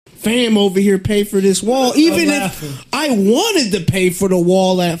fam over here pay for this wall. Even if I wanted to pay for the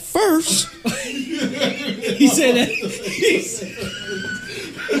wall at first. He said that.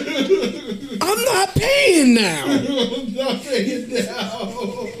 I'm not paying now. I'm not paying now.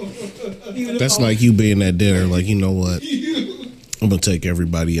 That's like you being at dinner, like, you know what? I'm gonna take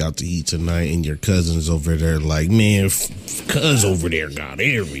everybody out to eat tonight, and your cousins over there like, man, cuz over there got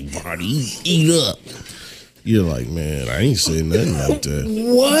everybody eat up. You're like, man, I ain't saying nothing like that.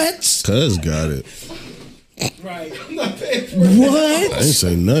 What? Cuz got it. Right. I'm not paying for What? I ain't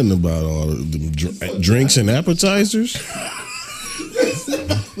saying nothing about all of them drinks and appetizers.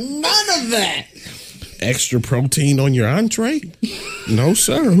 None of that. Extra protein on your entree? No,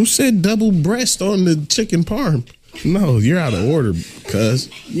 sir. Who said double breast on the chicken parm? No, you're out of order, cuz.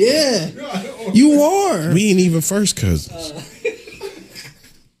 Yeah, you are. We ain't even first cousins.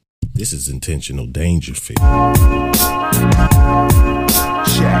 This is intentional danger field.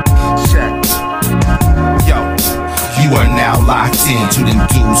 Check. Yo. You are now locked in to them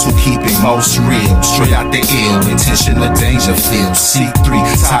dudes who keep it most real. Straight out the ill, intentional danger field. C3,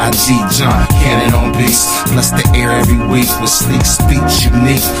 Ty G, John, Cannon on beats. Bless the air every week with sleek speech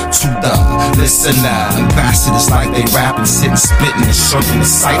unique to the listener. Ambassadors like they rapping, sitting, spitting, and serving the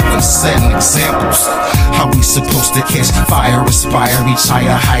sight when setting examples. How we supposed to catch fire, aspire, reach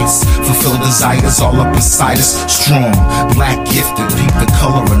higher heights, fulfill desires all up inside us. Strong, black gifted, peep the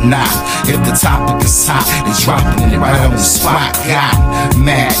color or not. If the topic is hot, they dropping it right on the spot. Got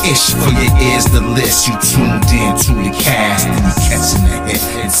mad-ish for your ears, the list. You tuned in to the cast and you catching the hit.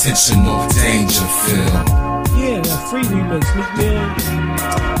 Intentional danger field. Yeah, that free remix, Meek Mill.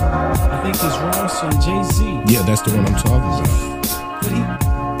 I think it's Ross and Jay-Z. Yeah, that's the one I'm talking about. But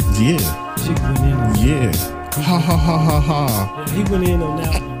Yeah. Jig went in on that. Yeah. Ha ha ha ha ha. Yeah, he went in on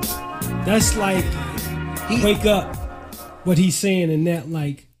that one. That's like, wake up. What he's saying in that,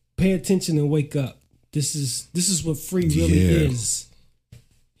 like, pay attention and wake up. This is what free really is.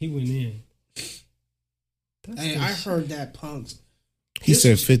 He went in. Hey, I heard that punks. He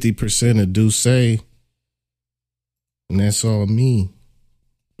said 50% of do say, and that's all me.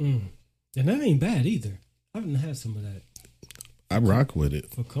 And that ain't bad either. I haven't had some of that. I rock with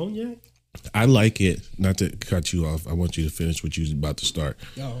it. For cognac? I like it. Not to cut you off. I want you to finish what you was about to start.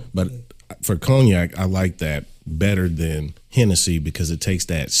 But for cognac, I like that better than Hennessy because it takes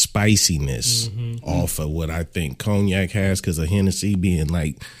that spiciness off of what I think cognac has, because of Hennessy being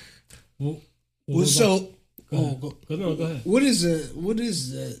like. Go ahead. What is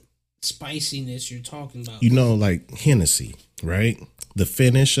the spiciness you're talking about? You know, like Hennessy, right? The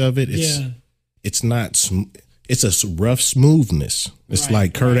finish of it, it's not. It's a rough smoothness. It's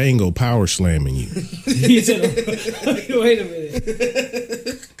like Kurt Angle power slamming you. He said, wait a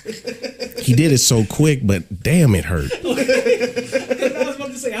minute. He did it so quick, but damn, it hurt. I was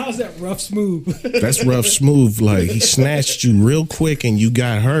about to say, how's that rough smooth? That's rough smooth. Like, he snatched you real quick and you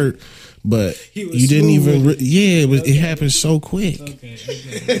got hurt, but you didn't even. It happened so quick. Okay.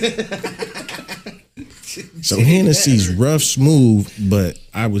 So Hennessy's rough smooth, but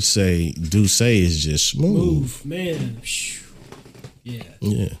I would say Douce is just smooth. Man. Yeah.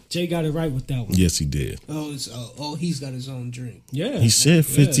 Jay got it right with that one. Yes, he did. He's got his own drink. Yeah. He said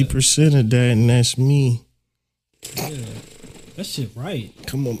 50% of that, and that's me. Yeah. That shit right.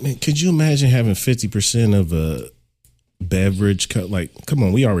 Come on, man. Could you imagine having 50% of a beverage? Like, come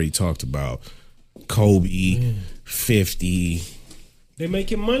on, we already talked about Kobe, 50. They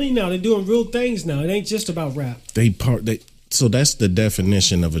making money now. They're doing real things now. It ain't just about rap. So that's the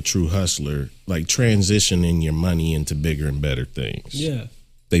definition of a true hustler, like transitioning your money into bigger and better things. Yeah.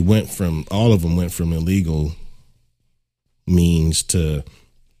 All of them went from illegal means to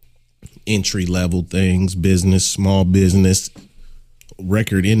entry level things, business, small business,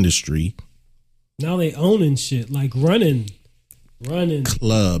 record industry. Now they owning shit, like running.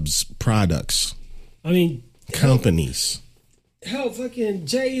 Clubs, products. I mean, companies. Hell, fucking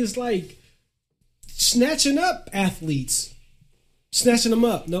Jay is like snatching up athletes. Snatching them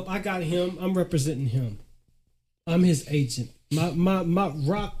up. Nope, I got him. I'm representing him. I'm his agent. My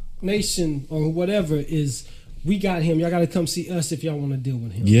Rock Nation or whatever is, we got him. Y'all got to come see us if y'all want to deal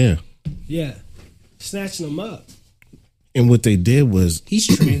with him. Yeah. Yeah. Snatching them up. And what they did was, he's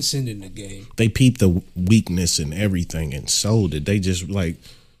transcending the game. They peeped the weakness in everything and sold it. They just, like,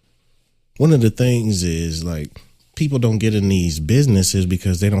 one of the things is, like, people don't get in these businesses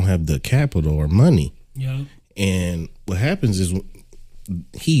because they don't have the capital or money. Yeah. And what happens is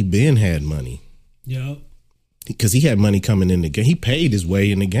he had money. Yeah. Because he had money coming in the game. He paid his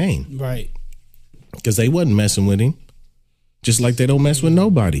way in the game. Right. Because they wasn't messing with him. Just like they don't mess with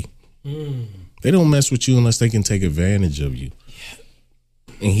nobody. They don't mess with you unless they can take advantage of you. Yeah.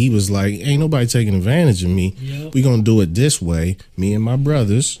 and he was like, "Ain't nobody taking advantage of me. Yep. We gonna do it this way, me and my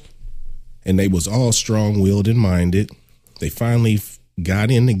brothers." And they was all strong-willed and minded. They finally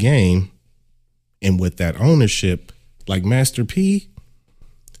got in the game, and with that ownership, like Master P,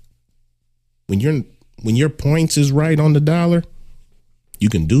 when your points is right on the dollar, you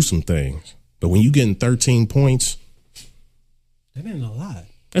can do some things. But when you getting 13 points, That ain't a lot.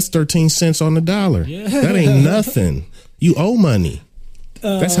 that's 13 cents on the dollar. Yeah. That ain't nothing. You owe money.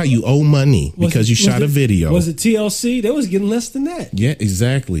 That's how you owe money, because you shot a video. Was it TLC? They was getting less than that. Yeah,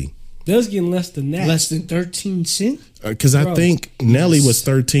 exactly. They was getting less than that. Less than 13 cents? Because I Bro. think Nelly was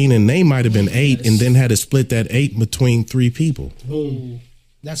 13 and they might have been 8 and then had to split that 8 between 3 people. Boom.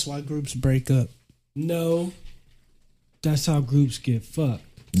 That's why groups break up. No. That's how groups get fucked.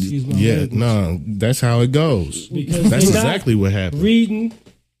 Excuse my Yeah, language. no, that's how it goes. Because That's they not exactly what happened. Reading,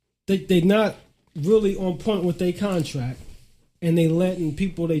 they not really on point with their contract, and they letting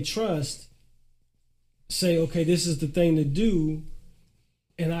people they trust say, okay, this is the thing to do,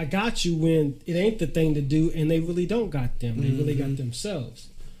 and I got you when it ain't the thing to do, and they really don't got them. They really got themselves.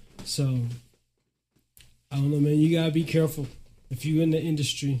 So, I don't know, man. You gotta be careful if you in the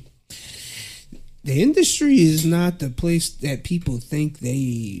industry. The industry is not the place that people think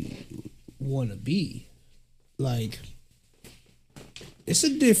they want to be. Like, it's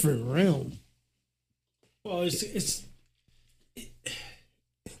a different realm. Well, it's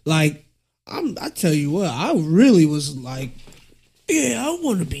Like, I tell you what, I really was like, yeah, I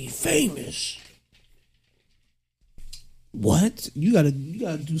want to be famous. What? You gotta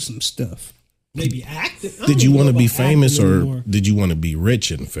do some stuff. maybe acting. I Did don't you even want to know be about famous acting or anymore. did you want to be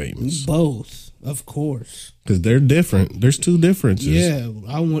rich and famous? Both, of course. Because they're different. There's two differences. Yeah,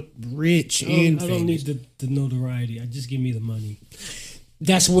 I want rich and I famous. don't need the notoriety. I just give me the money.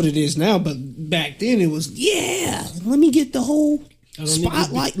 That's what it is now. But back then, it was let me get the whole I don't need to be-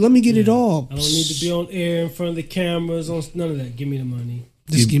 spotlight. Let me get it all. I don't need to be on air in front of the cameras. On none of that. Give me the money.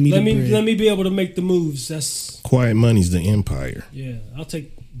 Just give me Let the me bread. let me be able to make the moves. That's Quiet money's the empire. yeah. I'll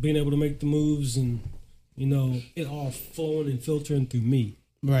take being able to make the moves and it all flowing and filtering through me.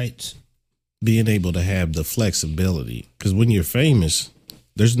 Right. Being able to have the flexibility. Because when you're famous,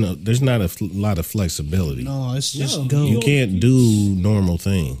 there's not a lot of flexibility. No, it's just No, go. You can't do normal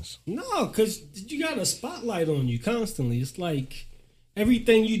things. No, because you got a spotlight on you constantly. It's like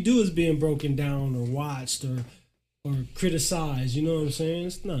everything you do is being broken down or watched or criticized. You know what I'm saying?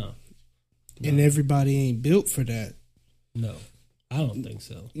 It's no. And everybody ain't built for that. No, I don't think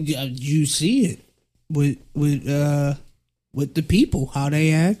so. Yeah, you see it with the people, how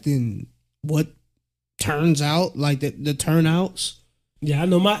they act and what turns out, like the turnouts. Yeah, I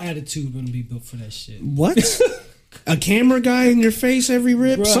know my attitude wouldn't be built for that shit. What? A camera guy in your face every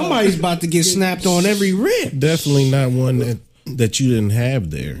rip? Bruh. Somebody's about to get snapped on every rip. Definitely not one that you didn't have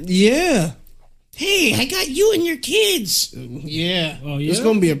there. Yeah. Hey, I got you and your kids. Yeah. Oh, yeah? It's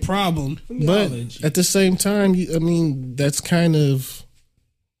going to be a problem. But Knowledge. at the same time, that's kind of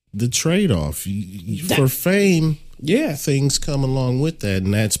the trade-off. For fame, Yeah. things come along with that,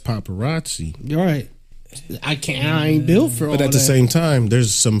 and that's paparazzi. You're right. I ain't built for all But at the that. same time,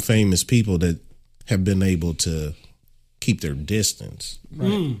 there's some famous people that have been able to keep their distance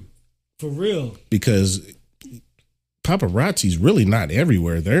For real. because paparazzi's really not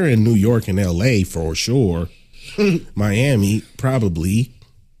everywhere. They're in New York and LA for sure. Miami, probably.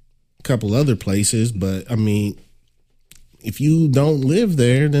 A couple other places, but I mean, if you don't live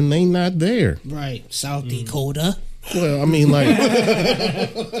there, then they not there. Right. South Dakota. Well, I mean, like,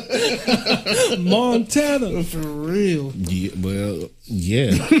 Montana. For real.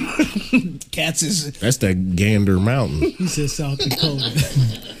 yeah, Cats is that's that Gander Mountain. He said South Dakota.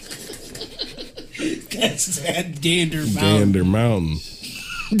 that's that Gander Mountain. Gander Mountain.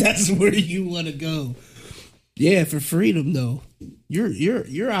 That's where you want to go. Yeah, for freedom though.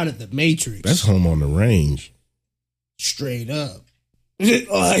 You're out of the matrix. That's home on the range. Straight up.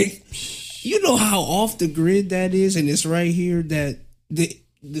 Like, you know how off the grid that is, and it's right here that the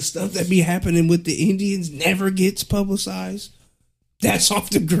stuff that be happening with the Indians never gets publicized. That's off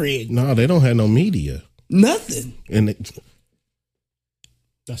the grid. No, they don't have no media, Nothing. and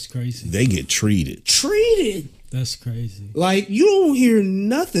That's crazy. they get treated. Treated. That's crazy. Like, you don't hear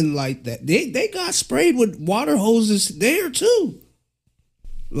nothing like that. They got sprayed with water hoses there too.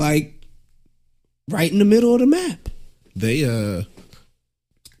 Like, right in the middle of the map.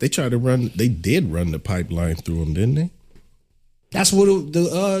 They tried to run. They did run the pipeline through them, didn't they? That's what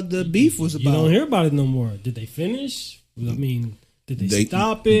the beef was about. You don't hear about it no more. Did they finish? I mean, did they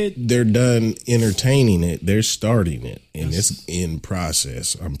stop it? They're done entertaining it. They're starting it, and it's in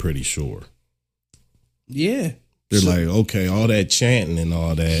process. I'm pretty sure. Yeah. They're like, okay, all that chanting and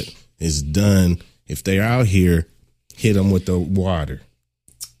all that is done. If they're out here, hit them with the water.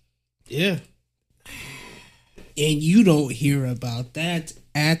 Yeah. And you don't hear about that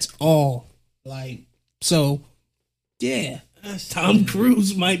at all. Like, so, yeah. Tom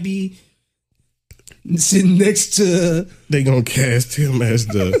Cruise might be sitting next to... They gonna cast him as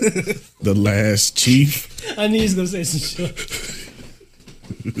the last chief. I knew he was gonna say some shit.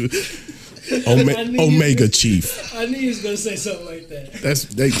 Omega Chief. I knew he was gonna say something like that.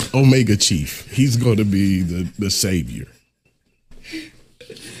 That's Omega Chief. He's gonna be the savior.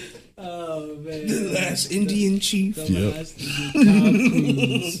 Oh man, the last Indian chief. Featuring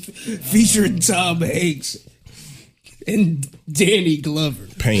Featuring Tom Hanks and Danny Glover.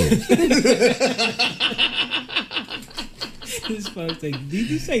 Pain. His folks like, did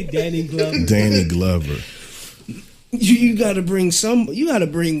you say Danny Glover? Danny Glover. You got to bring You got to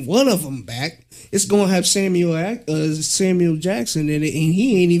bring one of them back. It's going to have Samuel Jackson in it, and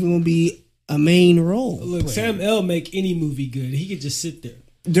he ain't even going to be a main role. Look, Sam L make any movie good. He could just sit there.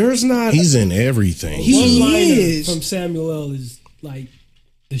 There's not. He's in everything. One-liner is from Samuel L is like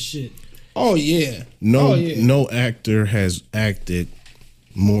the shit. Oh yeah. No actor has acted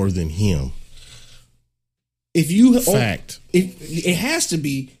more than him. If you Fact. if it has to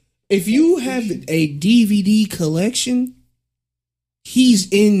be. If you have a DVD collection,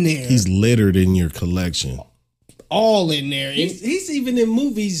 he's in there. He's littered in your collection. All in there. He's even in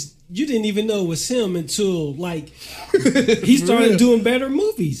movies you didn't even know it was him until like he started doing better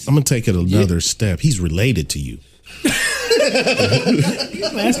movies. I'm gonna take it another step. He's related to you.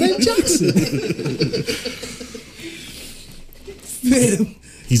 Last name Jackson.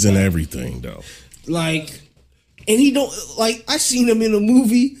 He's in everything though. Like, and he don't like. I seen him in a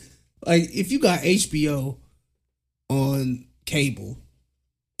movie. Like, if you got HBO on cable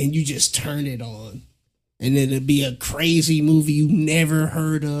and you just turn it on, and then it'd be a crazy movie you never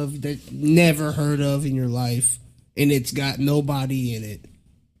heard of in your life, and it's got nobody in it.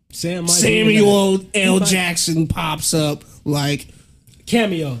 Samuel L. Jackson pops up like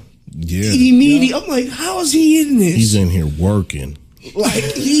cameo. Yeah. Immediately, I'm like, how is he in this? He's in here working. Like,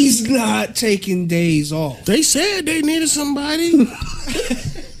 he's not taking days off. They said they needed somebody.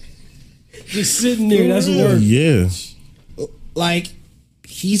 Just sitting there, that's work. Yeah. Like,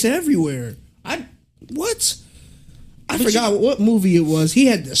 he's everywhere. I forgot what movie it was. He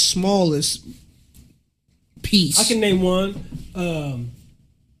had the smallest piece. I can name one.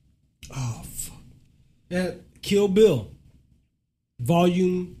 Kill Bill,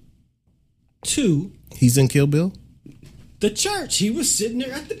 Volume 2. He's in Kill Bill? The church. He was sitting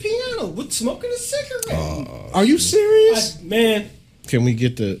there at the piano with smoking a cigarette. Are you serious? Man. Can we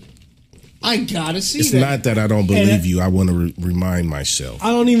get the... I gotta see It's that. not that I don't believe you. I want to remind myself.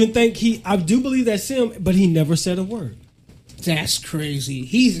 I don't even think I do believe that's him, but he never said a word. That's crazy.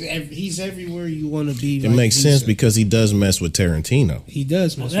 He's everywhere you want to be. It makes sense because he does mess with Tarantino. He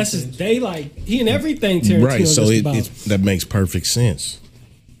does mess That's with his day. Like, he in everything Tarantino Right, so does that makes perfect sense.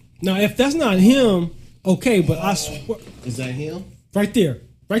 Now, if that's not him, okay, but I swear. Is that him? Right there.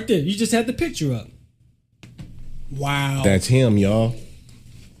 Right there. You just had the picture up. Wow. That's him, y'all.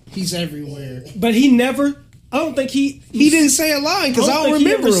 He's everywhere. But he never, I don't think he didn't say a line because I don't think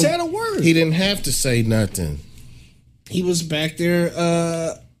remember he him. never said a word. He didn't have to say nothing. He was back there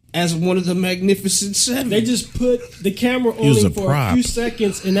as one of the Magnificent Seven. They just put the camera on was him a for prop. a few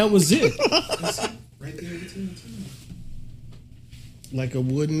seconds, and that was it. Right there between the two. Like a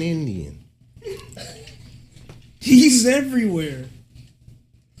wooden Indian. He's everywhere.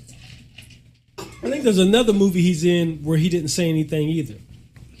 I think there's another movie he's in where he didn't say anything either.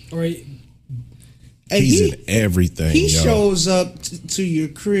 Or He's in everything. He y'all. shows up to your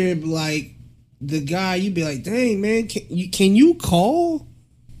crib like the guy. You be like, "Dang man, can you call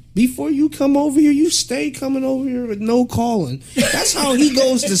before you come over here? You stay coming over here with no calling." That's how he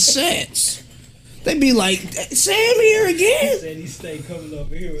goes to sets. They be like, "Sam here again." said he stayed coming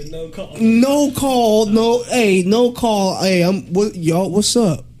over here with no call. No call, no call. Hey, what's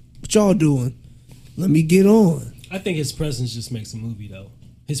up? What y'all doing? Let me get on. I think his presence just makes a movie, though.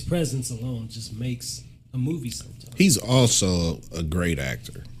 His presence alone just makes a movie sometimes. He's also a great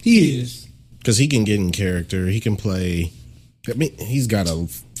actor. He is. Because he can get in character. He can play. I mean, he's got a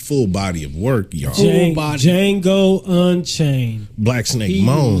full body of work, y'all. Django Unchained. Black Snake He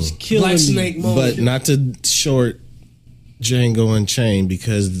Moan. was killing Black me. Snake Moan. But not to short Django Unchained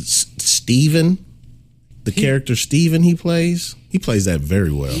because Steven, the character Steven he plays that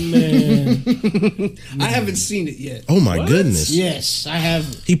very well. Man. I haven't seen it yet. Oh my goodness. Yes, I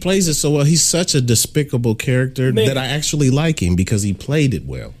have. He plays it so well. He's such a despicable character Man. that I actually like him because he played it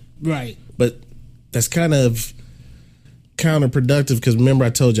well. Right. But that's kind of counterproductive because remember I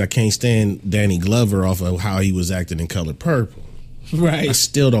told you I can't stand Danny Glover off of how he was acting in Color Purple. Right. I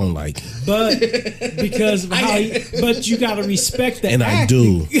still don't like it. But because of how but you gotta respect that. And I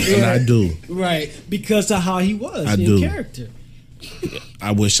do. And I do. Right. Because of how he was I in do. character.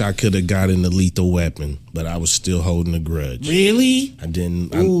 I wish I could have gotten the Lethal Weapon, but I was still holding a grudge. Really? I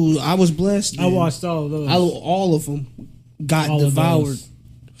didn't. Ooh, I was blessed. I man. watched all of those. All of them got All of devoured. those.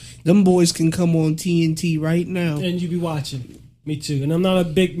 Them boys can come on TNT right now. And you be watching. Me too. And I'm not a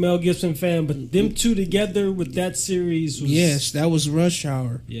big Mel Gibson fan, but them two together with that series was Yes, that was Rush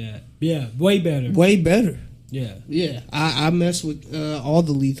Hour. Yeah. Yeah. Way better. Way better. Yeah. Yeah, I mess with all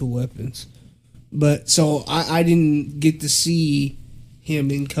the Lethal Weapons, but so I didn't get to see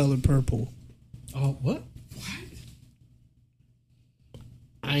him in Color Purple. Oh, what?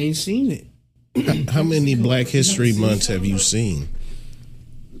 I ain't seen it. How many Black History Months have you seen?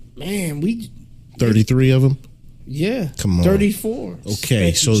 Man, we 33 of them? yeah, Come on. 34. Okay,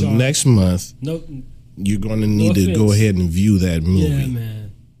 Thank so you, Charles. next month No. you're going to need to offense. go ahead and view that movie. Yeah,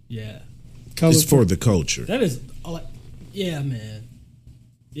 man. Yeah. Color It's for the culture. That is. Yeah, man.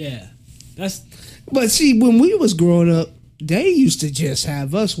 Yeah. That's. But see, when we was growing up, they used to just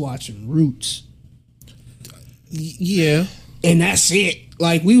have us watching Roots, Yeah. and that's it.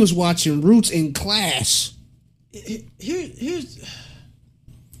 Like we was watching Roots in class. Here's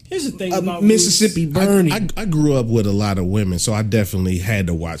the thing about Mississippi Burning. I grew up with a lot of women, so I definitely had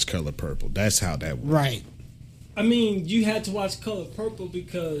to watch Color Purple. That's how that was. Right. I mean, you had to watch Color Purple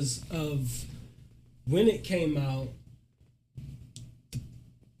because of when it came out,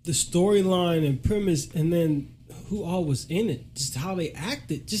 the storyline and premise, and then who all was in it, just how they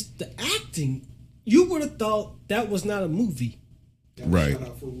acted, just the acting. You would have thought that was not a movie. Got a Right. shout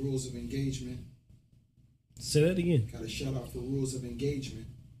out for rules of engagement. Say that again. Got a shout out for rules of engagement.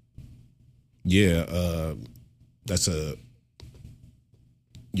 Yeah, that's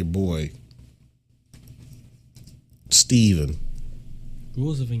your boy Steven.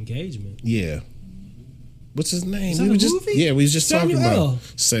 Rules of Engagement. Yeah. What's his name? Is that We a were just movie? yeah, we was just Samuel talking about L.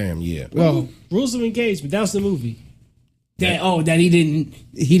 Sam. Yeah. Well, Rules of Engagement. That was the movie. that he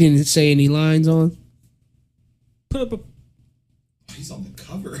didn't say any lines on. Put up a. He's on the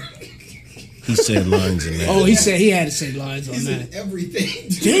cover. He said lines in that. Oh, he said he had to say lines on He's in that. everything.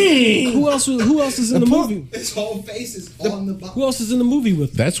 Dang. Who else is in the movie? His whole face is on the box. Who else is in the movie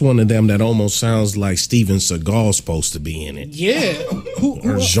with? That's one of them that almost sounds like Steven Seagal's supposed to be in it. Yeah.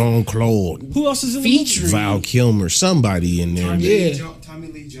 Or Jean Claude, Who else is in the Featuring. Val Kilmer, somebody in there. Yeah. Tommy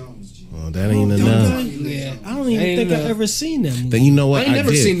Lee Jones. G. Oh, that ain't enough. Yeah. I don't even Ain't think I've enough. ever seen that movie. Then you know what? I ain't never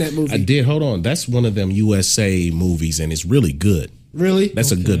did. seen that movie. I did. Hold on. That's one of them USA movies, and it's really good. Really?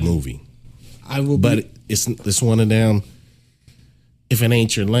 That's a good movie. I will. But it's one of them. If it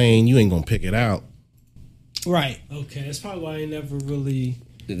ain't your lane, you ain't gonna pick it out. right. Okay, that's probably why I never really.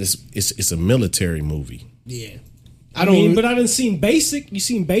 It's a military movie. Yeah. I mean, but I didn't seen Basic. You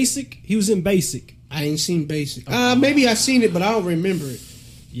seen Basic? He was in Basic. I ain't seen Basic. Maybe I seen it, but I don't remember it.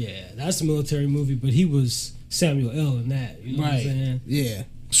 Yeah, that's a military movie, but he was Samuel L. in that. You know what I'm saying? Yeah.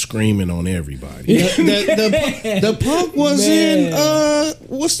 Screaming on everybody. The punk was Man. in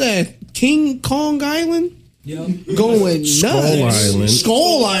what's that? King Kong Island? Yep. Going nuts. Skull Island.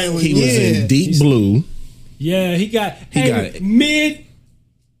 Skull Island. He was in Deep Blue. Yeah, he got got it. mid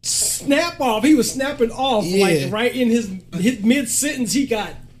snap off. He was snapping off Yeah. like right in his mid sentence. He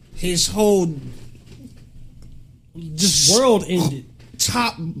got His whole just world ended.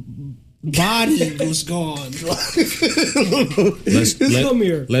 top body was gone. Come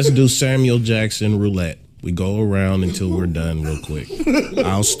here. Let's do Samuel Jackson roulette. We go around until we're done real quick.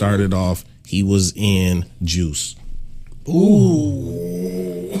 I'll start it off. He was in Juice.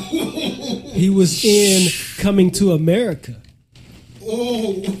 He was in Coming to America.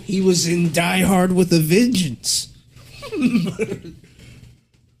 He was in Die Hard with a Vengeance.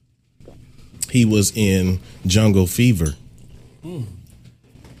 He was in Jungle Fever.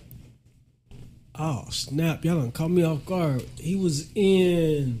 Oh snap! Y'all done caught me off guard. He was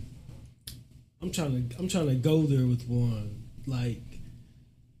in. I'm trying to go there with one like.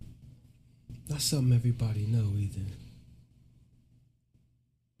 Not something everybody know either.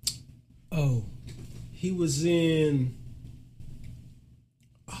 Oh, he was in.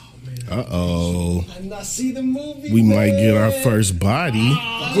 Oh man! Uh-oh. I did not see the movie. We might get our man. first body.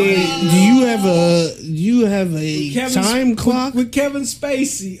 Do you have a Kevin- time clock? with Kevin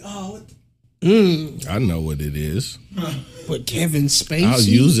Spacey. Oh, what the- I know what it is. With Kevin Spacey? I'll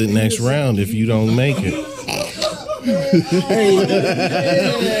use it next round if you don't make it.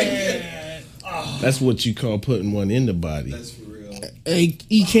 That's what you call putting one in the body. That's for real. Hey,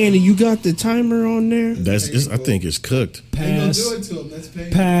 E Cannon, you got the timer on there? I think it's cooked. Ain't gonna Pass. do it to him. That's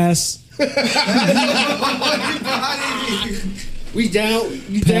painful. Pass. We down?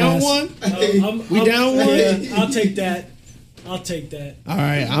 You Pass. down one? We down one? Yeah, I'll take that. I'll take that. All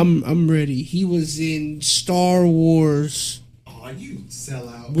right, I'm ready. He was in Star Wars. Oh, you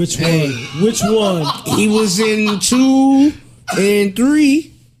sellout. Which Hey. one? Which one? He was in 2 and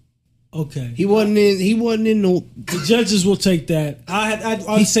 3. Okay. He wasn't in no The judges will take that.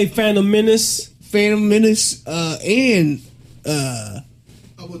 I'd say Phantom Menace. Phantom Menace and I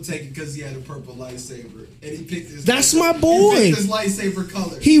will take it because he had a purple lightsaber and he picked his. That's my boy. He picked his lightsaber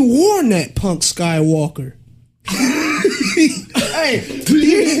color. he worn that Punk Skywalker. Hey,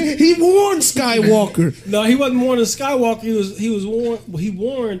 he warned Skywalker. No, he wasn't warning Skywalker. He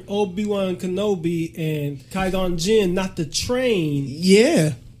warned Obi-Wan Kenobi and Qui-Gon Jinn not to train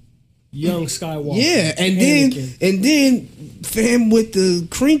Yeah, young Skywalker. yeah, Anakin. and then fam with the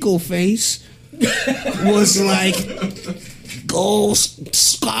crinkle face was like, "Go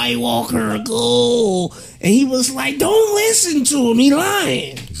Skywalker, go!" And he was like, "Don't listen to him. He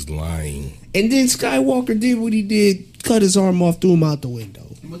lying." He's lying. And then Skywalker did what he did: cut his arm off, threw him out the window.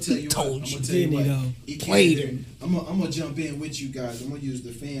 I'm gonna tell you what. Told I'm you, gonna tell you didn't he, what. though? He Played can't- him. I'm gonna jump in with you guys. I'm gonna use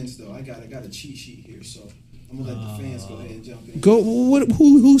the fans though. I got a cheat sheet here, so I'm gonna let the fans go ahead and jump in. Go. What?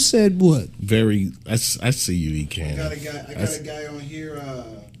 Who said what? Very. I see you, E. I got Cannon. a guy on here.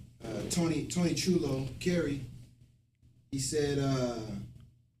 Tony Chulo Kerry. He said,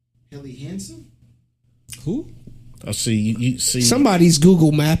 Helly Hansen. Who? I see you. See Somebody's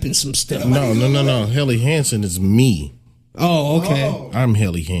Google mapping some stuff. No. Helly Hansen is me. Oh, okay. Oh, I'm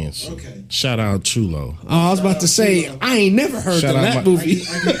Helly Hansen. okay. Shout out Chulo. Oh, I was about to say I ain't never heard Shout of out that my- movie,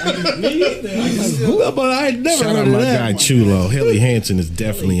 but I ain't never Shout heard out of my that. guy Chulo. Helly Hansen is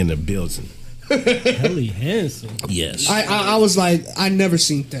definitely in the building. Helly Hansen. Yes. I was like, I never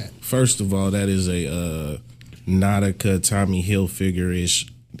seen that. First of all, that is a Nautica Tommy Hilfiger ish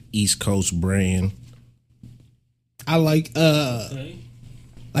East Coast brand. I like Okay.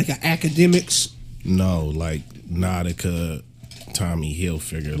 like an academics. No, like Nautica Tommy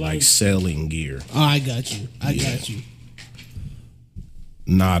Hilfiger, like selling gear. Oh, I got you. I got you.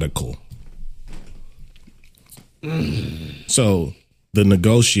 Nautical. So the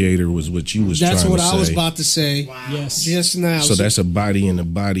negotiator was what you was That's trying what to say. I was about to say Yes. just now. So that's a body in the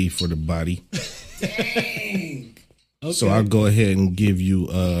body for the body. Dang. Okay. So I'll go ahead and give you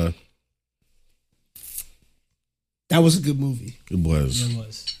that was a good movie. it was It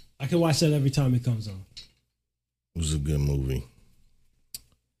was. I can watch that every time it comes on. a good movie.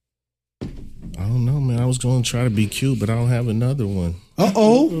 I don't know, man. I was going to try to be cute, but I don't have another one.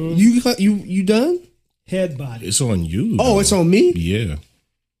 You done? Head body. It's on you. Oh, though. it's on me. Yeah.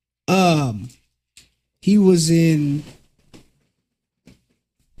 He was in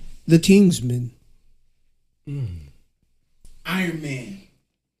The Kingsman. Iron Man.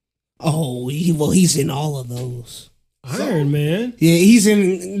 Oh, he's in all of those. Iron Man. Yeah, he's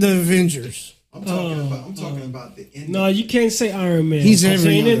in the Avengers. I'm talking about the end. No, you can't say Iron Man. He's He ain't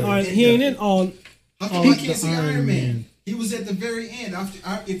in, everywhere. he ain't in all. How Oh, come I the can't see Iron Iron Man? Man. He was at the very end.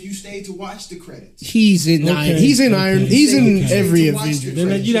 If you stayed to watch the credits, He's in Okay, Iron. He's in okay. Iron. He's in Okay. every To watch the Avenger. Then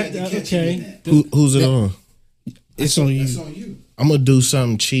credits, you you have had to- catch me okay. in that. Who's it on? It's on That's you. on you. I'm gonna do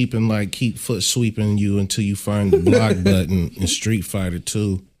something cheap and like keep foot sweeping you until you find the block button in Street Fighter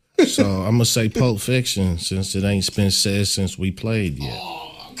 2. So I'm gonna say Pulp Fiction since it ain't been said since we played yet.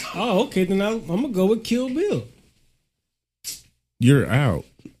 Oh, okay. Then I'm gonna go with Kill Bill. You're out.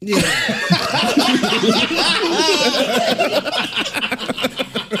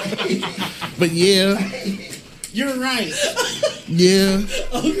 But yeah, You're right. yeah.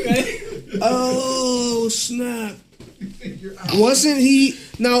 Okay. Oh snap! Wasn't he?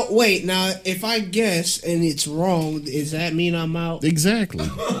 No, wait. Now, if I guess and it's wrong, does that mean I'm out? Exactly.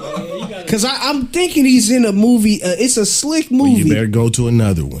 Because I'm thinking he's in a movie. It's a slick Well, movie. you better go to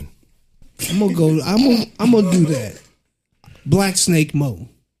another one. I'm gonna go. I'm gonna do that. Black Snake Mo.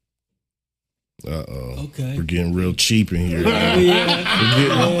 Okay. We're getting real cheap in here.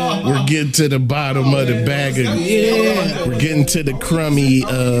 Yeah. We're getting to the bottom of the bag of. Yeah. We're getting to the crummy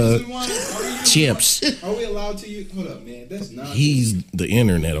chips. Are we allowed to use? Hold up, man. That's not. He's the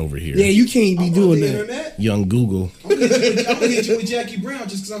internet over here. Yeah, you can't be I'm on doing the that. internet. Young Google. I'm gonna hit you with Jackie Brown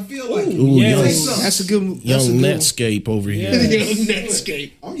just because I feel like it. Ooh, Yeah. young, That's a good. young That's a good Netscape over here. Yeah.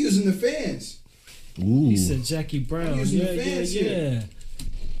 Netscape. I'm using the fans. Ooh. He said Jackie Brown. I'm using Yeah, the yeah, fans yeah. here.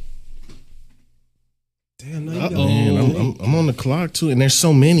 Damn, now you got Man, I'm on the clock too, and there's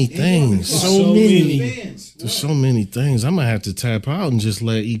so many things. So many. Fans. There's so many things. I'm gonna have to tap out and just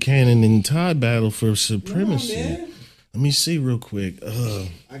let E Cannon and Todd battle for supremacy. man. Let me see real quick.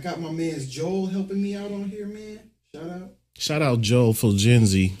 I got my man's Joel helping me out on here, man. Shout out. Shout out Joel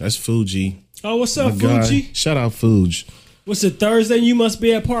Fulgenzi. That's Fuji. Oh, what's up, My guy. Fuji? Shout out Fuji. What's it, Thursday? You must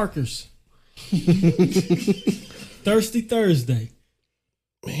be at Parker's. Thirsty Thursday.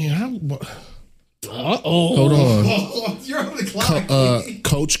 Man, how? Hold on. Oh, you're on the clock.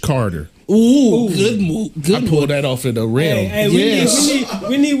 Coach Carter. Ooh, good move. Good I pulled that off of the rim. Hey,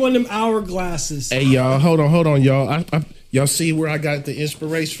 we need one of them hourglasses. Hey, y'all, hold on, y'all. Y'all see where I got the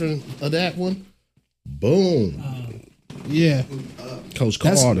inspiration of that one? Boom. Yeah. Coach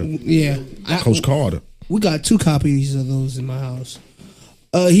Carter. Yeah. Coach Carter. We got 2 copies of those in my house.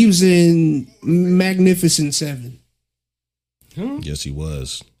 He was in Magnificent Seven. Yes, he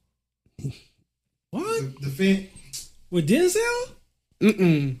was. What? The fan. With Denzel?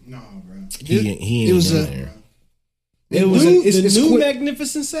 Nah, bro. He ain't in there. It was the new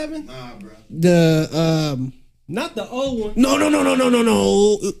Magnificent Seven? Nah, bro. The Not the old one. no.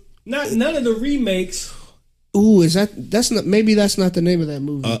 Not none of the remakes. Ooh, that's not the name of that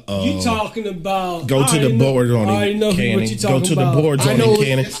movie. You talking about? Go to the board on I already him, know what Cannon. you Go talking to about. the boards on him,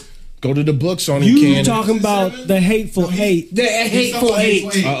 Cannon. Go to the books on him, You Cannon. talking about the Hateful Eight? The Hateful Eight.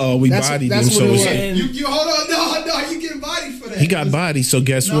 We bodied him. That's So what it it's- was. And You hold on. No, you getting bodied for that. he got bodied. So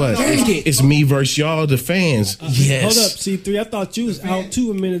guess what? Dang it. It's me versus y'all, the fans. Yes. hold up, C3. I thought you was out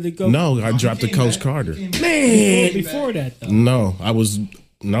too a minute ago. No, I dropped the Coach Carter. Man, Before that though. No, I was.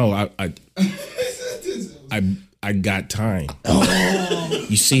 No, I got time.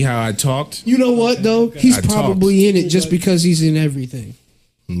 You see how I talked? you know what though? He's I probably in it just because he's in everything.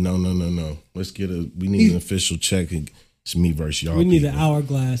 No. Let's get we need an official check. It's me versus y'all. We need an people.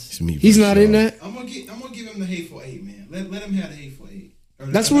 hourglass. It's me He's versus not in y'all. that. I'm gonna give him the Hateful Eight, man. Let him have the Hateful Eight.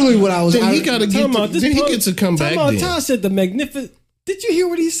 That's really what I was. Then he gotta Talking get. about this Then he punk- gets to come back. Talking about Then Ty said the magnificent. Did you hear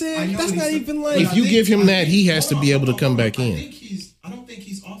what he I said? know That's what not he said. even But like. If you give him that, he has to be able to come back in. I don't think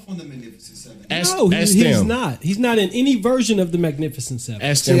he's off on the Magnificent Seven. Ask he's them. not. He's not in any version of the Magnificent Seven.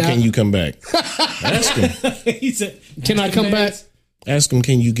 Ask them. See, Can you come back? Ask him. He said, Can I come back? Ask him.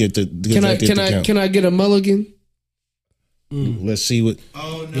 Can you get the? Can I get a mulligan? Let's see what.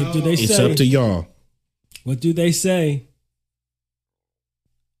 Oh What no. do they It's say? up to y'all. What do they say?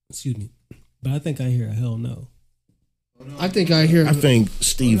 Excuse me, but I think I hear a hell no. I think I hear. I think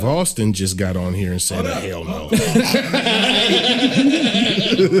Steve Austin just got on here and said, "Hell no."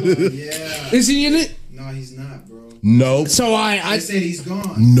 Yeah. Is he in it? No, he's not, bro. Nope. So I I said he's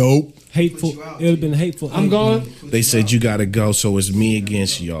gone. Nope. Hateful. Put you out, It would have been hateful. I'm gone. They said you gotta go, so it's me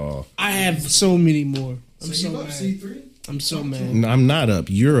against y'all. I have so many more. I'm So so you up mad. C3? I'm so mad. No, I'm not up.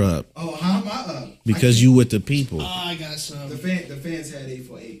 You're up Oh, how am I up? because you with the people. I got some. The fans had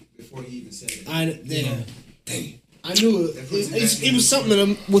 8 before he even said it. I knew it. It was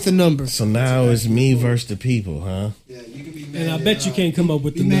something with a number. So now it's me versus the people, huh? Yeah, you can be mad. And I at, bet you can't come up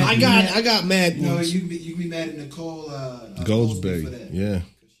with the be mad. name. I got mad You know, ones. you can be mad at Nicole Goldsberry. Goldsberry for that. Yeah.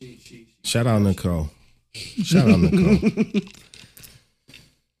 'Cause she Shout out Nicole. Shout out Nicole.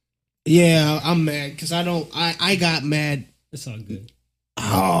 Yeah, I'm mad because I got mad. It's all good.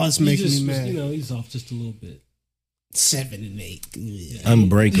 Oh, it's He making just me was, mad. he's off just a little bit. 7 and 8. Yeah.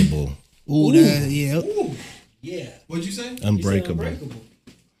 Unbreakable. Ooh, that, yeah. Ooh, Yeah. what'd you say? He said Unbreakable.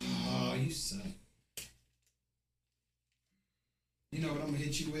 Oh, you suck. You know what I'm gonna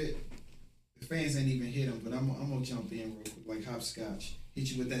hit you with? The fans ain't even hit him, but I'm gonna jump in real quick like hopscotch.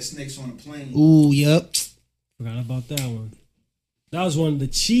 Hit you with that snakes on a plane. Ooh, yep. Forgot about that one. That was one of the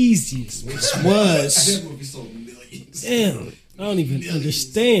cheesiest. It was. That movie sold millions. Damn. I don't even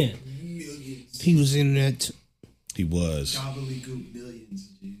understand. Millions. He was in that. He was. Gobbledygook millions.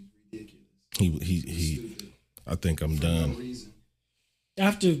 Jeez, ridiculous. He Stupid. I think I'm For no done. reason.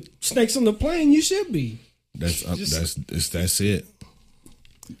 After Snakes on the Plane, you should be. That's it.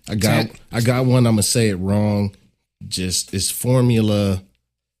 I got one. I'm gonna say it wrong. Just it's formula.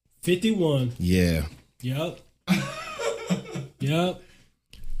 51. Yeah. Yep. Yep.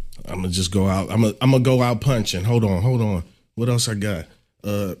 I'm gonna just go out. I'm gonna go out punching. Hold on. What else I got?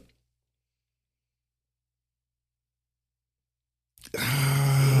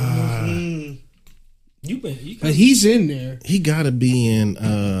 But he's in there. He gotta be in.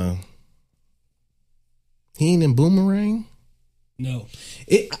 He ain't in Boomerang. No.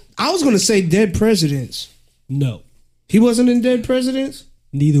 I was gonna say Dead Presidents. No. He wasn't in Dead Presidents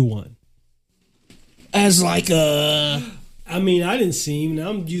Neither one. as like a. I mean, I didn't see him. And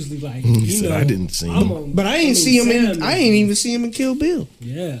I'm usually like, He said, "I didn't see I'm him." on- But I ain't see him in. I ain't even see him in Kill Bill.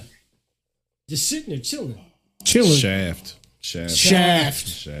 Yeah. Just sitting there chilling. Chilling. Shaft.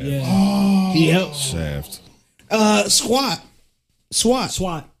 Shaft. Yeah. Yep. Shaft. SWAT.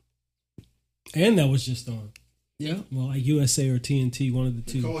 SWAT. And that was just on. Yeah, well, like USA or TNT, one of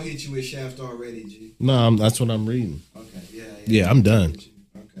the two. Cole hit you with Shaft already, G. No, that's what I'm reading. Okay, Yeah, I'm done.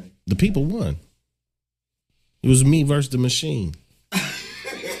 Okay. The people won. It was me versus the machine.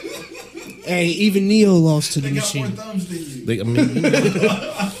 Hey, even Neo lost to the They got more machine. thumbs than you. They, I mean, you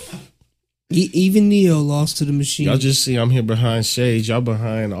know, Even Neo lost to the machine. y'all just see I'm here behind shades. Y'all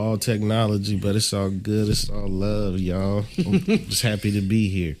behind all technology, but it's all good. It's all love, y'all. I'm just happy to be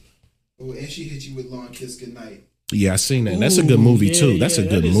here. Oh, and she hit you with Long Kiss Goodnight. Yeah, I seen that. That's a good movie Yeah, too. That's yeah, a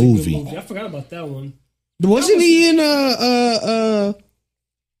good that is movie. I forgot about that one. Wasn't he in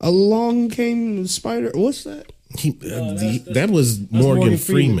Along Came the Spider? What's that? That was Morgan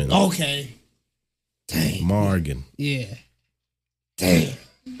Freeman. Okay. Dang. Morgan. Yeah. Damn.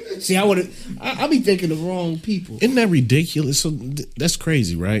 See, I'll be thinking the wrong people. Isn't that ridiculous? So that's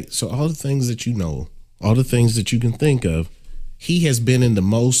crazy, right? So all the things that you know, all the things that you can think of, he has been in the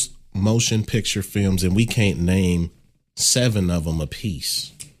most motion picture films, and we can't name 7 of them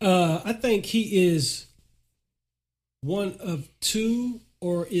apiece. I think he is one of 2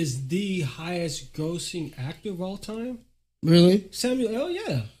 or is the highest grossing actor of all time. Really? Samuel L.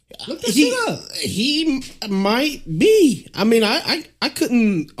 Yeah. Look that He, shit up. he might be. I mean, I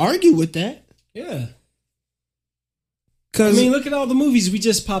couldn't argue with that. Yeah. I Cause mean, look at all the movies we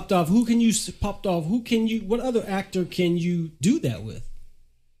just popped off. What other actor can you do that with?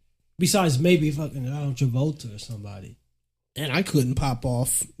 Besides maybe fucking Travolta or somebody. and I couldn't pop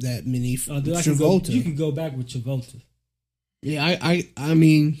off that many Dude, Travolta. you could go back with Travolta. Yeah, I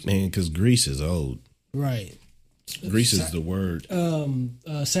mean, Man, because Grease is old. right. Grease is the word.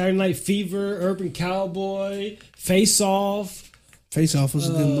 Saturday Night Fever, Urban Cowboy, Face Off. Face Off was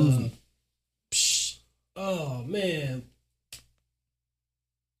a good movie. Oh man.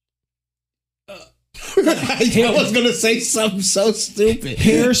 I was gonna say something so stupid.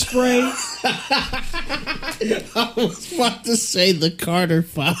 Hairspray. I was about to say the Carter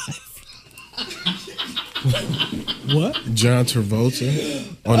 5. What? John Travolta.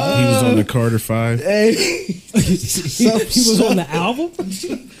 He was on the Carter 5. Hey, He was on the album?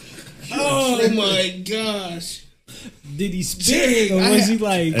 oh my gosh! Did he spit? Or was he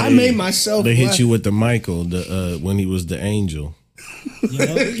like I made myself. They hit laugh. you with the Michael when he was the angel.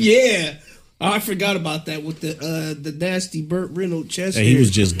 Yeah. Oh, I forgot about that with the nasty Burt Reynolds chest. Hey, he hair. was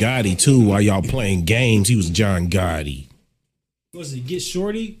just Gotti too while y'all playing games. He was John Gotti. was it Get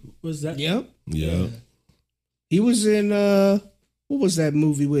Shorty? Was that Yep. Yeah. He was in what was that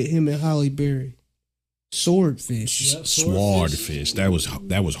movie with him and Holly Berry? Swordfish. Yep, Swordfish. That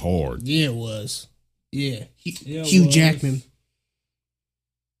was hard. Yeah, it was. Yeah. Yeah, it Hugh was. Jackman.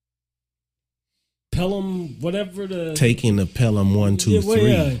 Pelham, whatever the Taking the Pelham 1, 2, 3.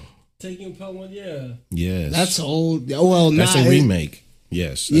 yeah. Taking Pelham, yeah. Yes. That's old. Well, That's a remake.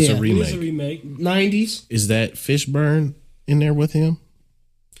 Yes, that's Yeah. a It It is a remake. remake. 90s. Is that Fishburne in there with him?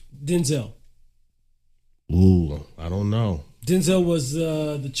 Denzel. Ooh, I don't know. Denzel was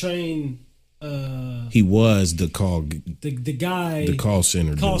the train. He was the call The guy. the call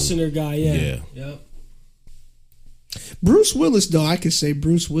center. Call dude. center guy. Yeah. Yeah. Yep. Bruce Willis, though, I could say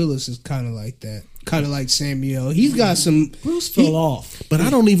Bruce Willis is kind of like that. Kind of like Samuel. He's got some. Bruce fell off. But I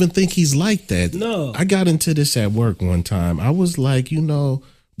don't even think he's like that. No. I got into this at work one time. I was like,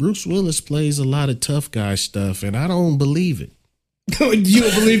 Bruce Willis plays a lot of tough guy stuff, and I don't believe it. You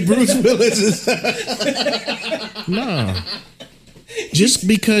don't believe Bruce Willis is. Nah. Just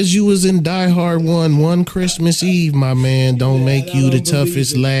because you was in Die Hard one Christmas Eve, my man, don't make I you the don't believe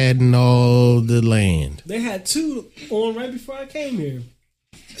toughest it. lad in all the land. They had 2 on right before I came here.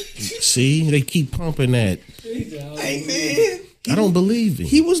 See, they keep pumping that. Hey, man. I don't believe it.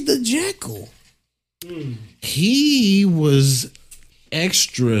 He was the jackal. He was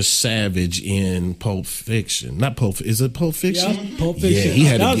extra savage in Pulp Fiction. Not Pulp. Is it Pulp Fiction? Yeah, Pulp Fiction. Yeah, he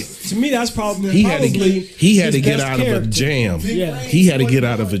had That to was- to me, that's probably He had to his get best out of a character. jam. Yeah. He had to get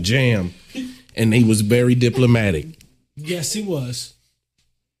out of a jam, and he was very diplomatic. Yes, he was.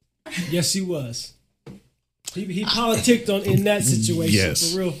 Yes, he was. He politicked in that situation.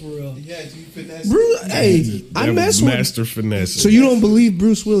 Yes. For real. Yeah, you put that. Bruce, hey, I That mess was with. master finesse. So you don't believe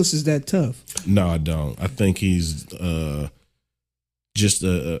Bruce Willis is that tough? No, I don't. I think he's just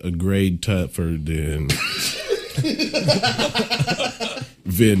a grade tougher than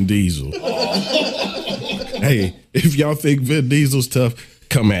Vin Diesel. Hey, if y'all think Vin Diesel's tough,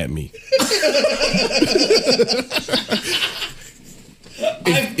 come at me.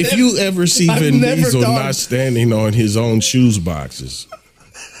 If you ever see I've Vin never Diesel thought- not standing on his own shoes boxes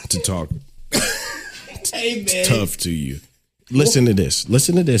to talk Hey, man. tough to you, listen to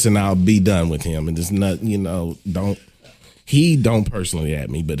this, and I'll be done with him. And it's not, don't personally at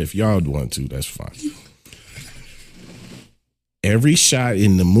me, but if y'all want to, that's fine. every shot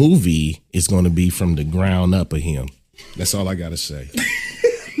in the movie is going to be from the ground up of him. That's all I got to say.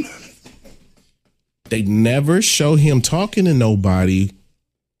 They never show him talking to nobody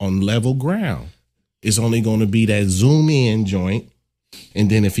on level ground. It's only going to be that zoom in joint. And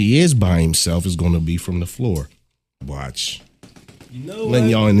then if he is by himself, it's going to be from the floor. Watch. You know Letting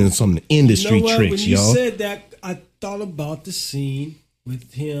y'all into some industry tricks, when you y'all. said that, I thought about the scene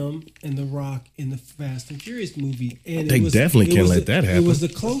with him and The Rock in the Fast and Furious movie. And They definitely can't let that happen. It was a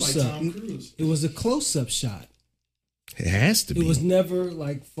Like close-up. Tom Cruise. It was a close-up shot. It has to be. It was never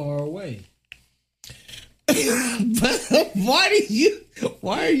like far away. But why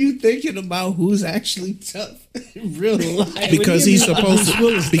are you thinking about who's actually tough in real life? Because he's supposed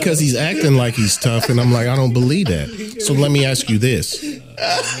to, because he's acting like he's tough, and I'm like, I don't believe that. So let me ask you this.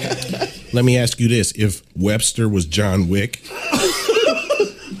 If Webster was John Wick,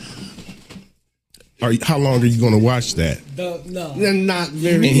 how long are you going to watch that? No. They're not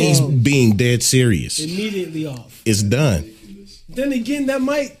very And he's long. being dead serious. Immediately off. It's done. Then again, that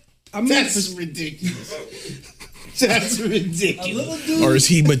might... I mean, That's ridiculous. That's a ridiculous. little dude... Or is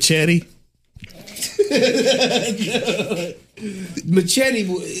he Machete?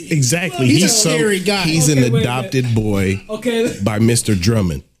 Machete. Exactly. He's a scary guy. He's Okay, an wait a adopted boy Okay. by Mr.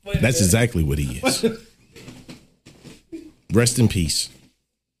 Drummond. Wait a That's minute. exactly what he is. Rest in peace.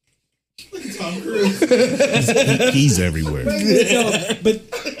 Tom Cruise. He's everywhere. Okay.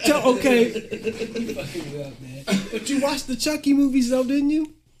 You fucking me up, man. But you watched the Chucky movies though, didn't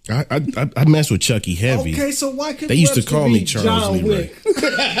you? I mess with Chucky heavy. Okay, so why couldn't They used to Webster call me be Charles John Lee Ray. Wick?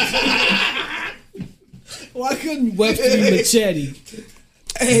 Why couldn't Webster be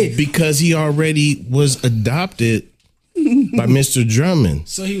Machete? Because he already was adopted by Mr. Drummond.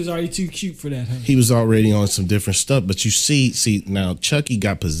 So he was already too cute for that, huh? He was already on some different stuff. But you see now Chucky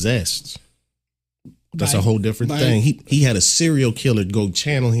got possessed. That's a whole different thing. He had a serial killer go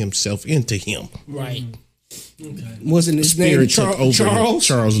channel himself into him. Right. Okay. Wasn't his name Spirit took over Charles?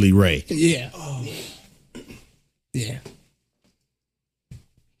 Charles Lee Ray. Yeah. Yeah.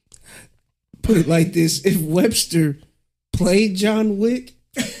 Put it like this: if Webster played John Wick,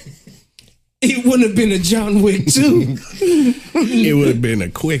 it wouldn't have been a John Wick 2. It would have been a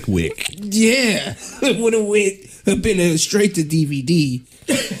quick wick. Yeah, it would have been a straight to DVD.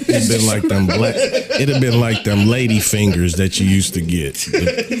 It'd been like them black. It'd have been like them lady fingers that you used to get.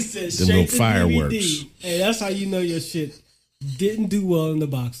 He said The little straight to fireworks. DVD. Hey, that's how you know your shit didn't do well in the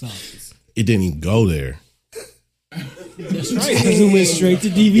box office. It didn't even go there. That's right, because it went straight to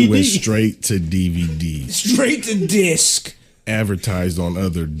DVD. It went straight to DVD. Straight to disc. Advertised on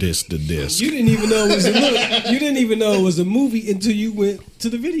other disc to disc. You didn't even know it was a movie. You didn't even know it was a movie until you went to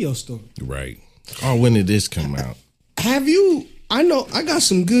the video store. Right. Oh, when did this come out? Have you? I know I got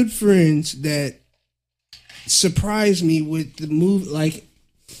some good friends that surprise me with the movie. Like,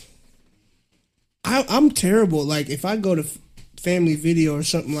 I'm terrible. Like, if I go to Family Video or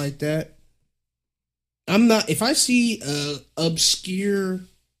something like that, I'm not. If I see a obscure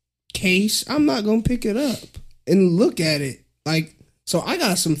case, I'm not gonna pick it up and look at it. Like, so I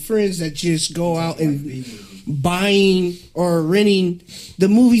got some friends that just go out and buying or renting the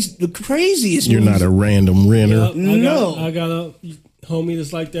movies, the craziest. You're movies. not a random renter. Yep, No. I got a homie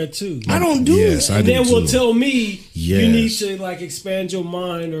that's like that too. I don't do Yes, that. I And do then will too. tell me Yes. you need to like expand your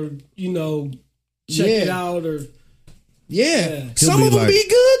mind or check it Yeah. out or Yeah, He'll some be of them like- be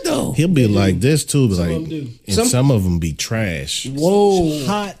good though. He'll be like this too, Some like, of 'em do. and some of them be trash. Whoa,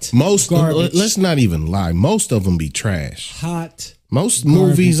 hot Most, garbage. let's not even lie. Most of them be trash. hot. Most Garbage.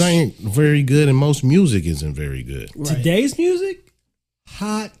 movies ain't very good, and most music isn't very good. Today's music,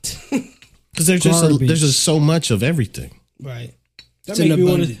 hot. Because there's Garbage. there's just so much of everything. right. That It's make an me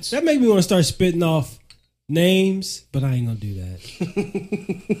want abundance. to. That make me want to start spitting off names, but I ain't gonna do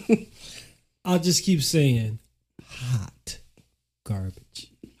that. I'll just keep saying hot garbage.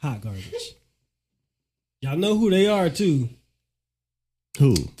 Hot garbage. Y'all know who they are too.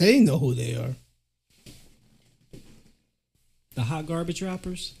 Who? They know who they are. The hot garbage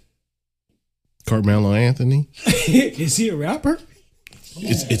rappers. Carmelo Anthony. Is he a rapper?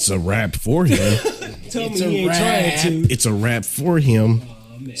 It's a rap for him. Tell It's me a he ain't trying rap. to. It's a rap for him.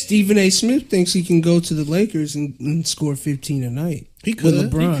 Stephen A. Smith thinks he can go to the Lakers and score 15 a night. He could.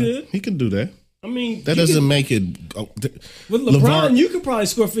 With LeBron. He could. do that. I mean, That you doesn't could- make it. with LeBron. LeVar- You could probably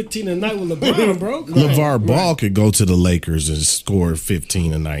score 15 a night with LeBron, bro. LeVar Ball could go to the Lakers and score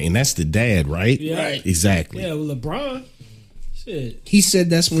 15 a night, and that's the dad, right? Yeah. Right. Exactly. Yeah, with LeBron. Shit. He said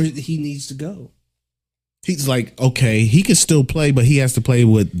that's where he needs to go. He's like, okay, he can still play, but he has to play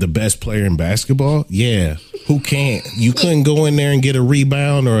with the best player in basketball. Yeah. Who can't? You couldn't go in there and get a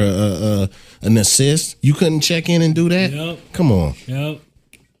rebound or an assist. You couldn't check in and do that. Yep. Come on. Yep.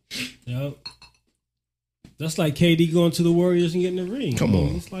 That's like KD going to the Warriors and getting the ring. Come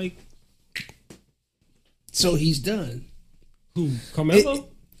on. It's like, So he's done. who? Carmelo?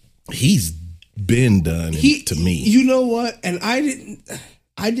 He's been done to me. You know what? And I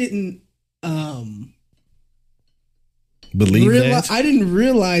didn't Believe that? I didn't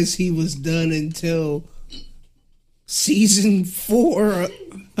realize he was done until season 4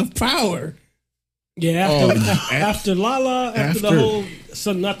 of Power. Yeah, after Lala, after the whole,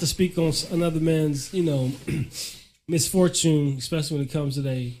 so not to speak on another man's, misfortune, especially when it comes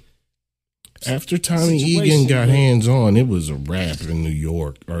to After Tommy Egan got hands on, it was a wrap in New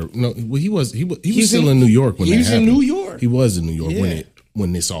York. Or no, well, he was still in New York when that happened. He was in New York. He was in New York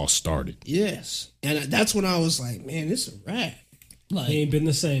when this all started. Yes, and that's when I was like, man, this is a wrap. Like, he ain't been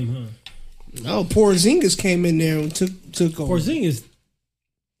the same, huh? No, Porzingis came in there and took over. Porzingis.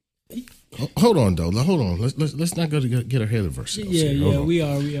 Hold on, though. Hold on. Let's not go to get ahead of ourselves. Yeah, we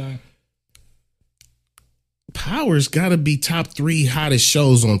are. Power's got to be top 3 hottest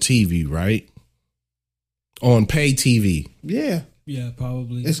shows on TV, right? On pay TV. Yeah,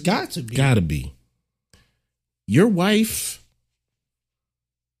 probably. it's got to be. Got to be. Your wife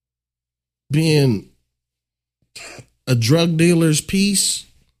being a drug dealer's piece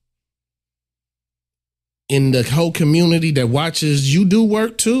in the whole community that watches you do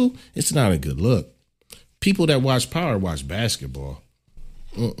work too, it's not a good look. People that watch Power watch basketball.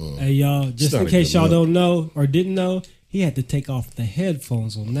 Hey, y'all, just in case y'all don't know or didn't know, he had to take off the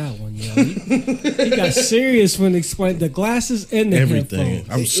headphones on that one, yo. He got serious when he explained the glasses and the everything.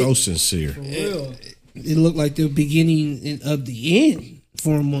 headphones. I'm so sincere. For real. It looked like the beginning of the end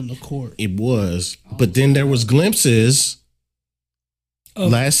for him on the court. It was, but then there was glimpses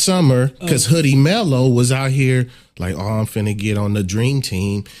last summer because Hoodie Mello was out here like, oh, I'm finna get on the dream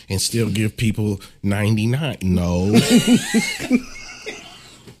team and still give people 99. No.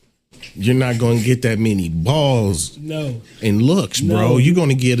 You're not going to get that many balls and looks, bro. No. You're going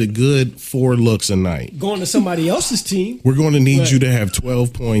to get a good 4 looks a night. Going to somebody else's team. We're going to need you to have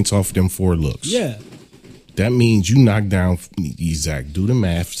 12 points off them 4 looks. Yeah. That means you knock down, Zach, do the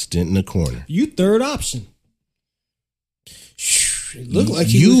math, stint in the corner. You third option. It looked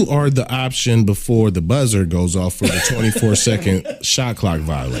like you are the option before the buzzer goes off for the 24-second shot clock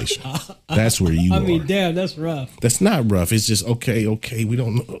violation. That's where you are. I mean, damn, that's rough. That's not rough. It's just, okay, we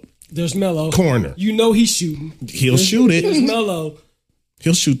don't know. There's Melo. Corner. You know he's shooting. He'll shoot it. There's Melo.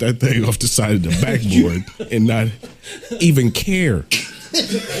 He'll shoot that thing off the side of the backboard and not even care.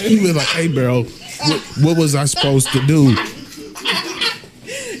 He was like, hey, bro, what was I supposed to do?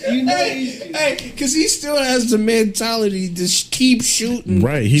 Because he still has the mentality to keep shooting.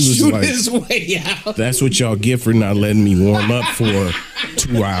 Right. He was shoot like, his way out. That's what y'all get for not letting me warm up for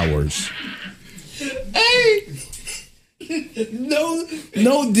 2 hours. Hey.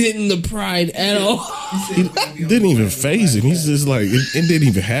 No, didn't the pride at all. He didn't even phase him. He's just like, it didn't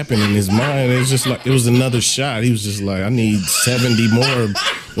even happen in his mind. It was just like, it was another shot. He was just like, I need 70 more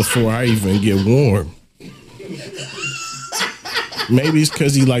before I even get warm. Maybe it's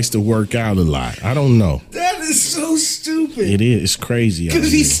because he likes to work out a lot. I don't know. That is so stupid. It is. It's crazy.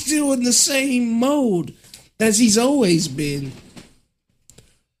 Because he's still in the same mode as he's always been.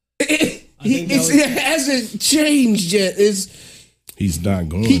 It hasn't changed yet. He's not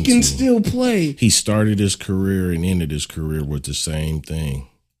going to. He can still play. He started his career and ended his career with the same thing,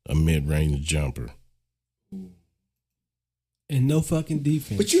 a mid-range jumper. And no fucking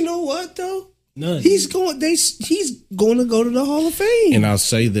defense. But you know what, though? None. He's going to go to the Hall of Fame. And I'll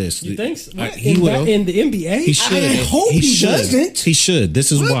say this. You think so? He will. In the NBA? He should. I hope he doesn't. He should.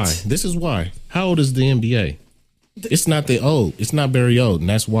 This is why. How old is the NBA? It's not that old. It's not very old, and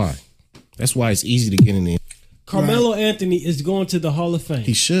that's why. That's why it's easy to get in there. Carmelo Anthony is going to the Hall of Fame.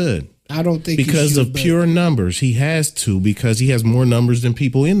 He should. I don't think because of pure numbers. He has to, because he has more numbers than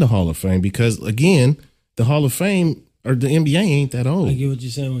people in the Hall of Fame. Because again, the Hall of Fame or the NBA ain't that old. I get what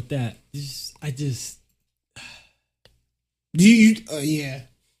you're saying with that. Yeah.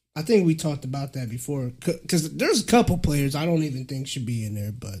 I think we talked about that before. Because there's a couple players I don't even think should be in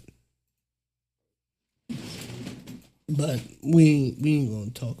there, but we ain't gonna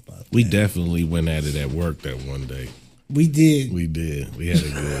talk about that. We definitely went at it at work that one day. We did. We had a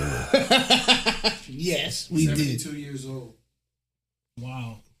good one. Yes, we 72 years old.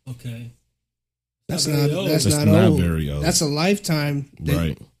 Wow. Okay. That's not not very old. That's a lifetime.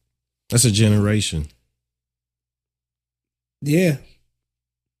 Right. That's a generation. Yeah.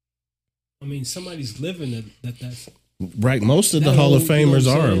 I mean, somebody's living that's right. Most of the Hall of Famers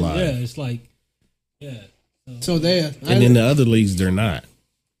are alive. Yeah, it's like, yeah. So there, And in the other leagues, they're not.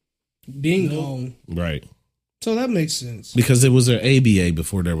 bingo. Right. So that makes sense. Because it was an ABA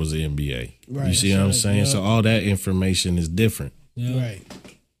before there was an NBA. Right. You see what I'm saying? Yeah. So all that information is different. Yeah. Right.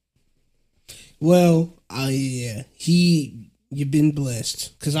 Well, you've been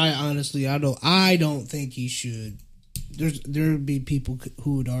blessed because I don't think he should. There would be people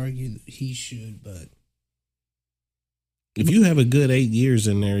who would argue that he should, but If you have a good 8 years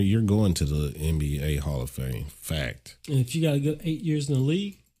in there, you're going to the NBA Hall of Fame. Fact. And if you got a good 8 years in the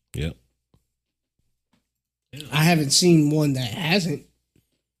league, Yep. I haven't seen one that hasn't.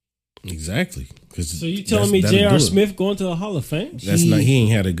 Exactly. so you telling me J.R. Smith going to the Hall of Fame? He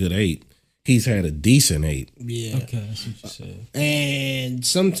ain't had a good 8. He's had a decent 8. Yeah. Okay, that's what you said. And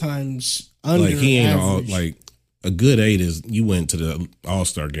sometimes under Like he ain't all average. like a good 8 is you went to the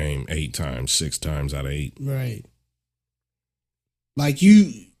All-Star game 8 times, 6 times out of 8. Right.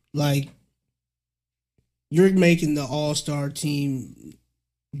 You're making the All-Star team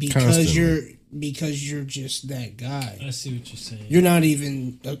because you're just that guy. I see what you're saying. You're not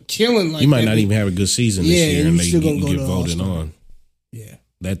even killing like You might that, not but- even have a good season this Yeah, year and and you they still gonna you go get to voted All-Star. on. Yeah.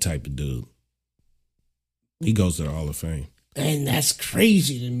 That type of dude. He goes to the Hall of Fame. And that's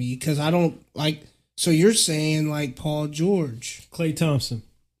crazy to me because I don't like. So you're saying like Paul George? Klay Thompson.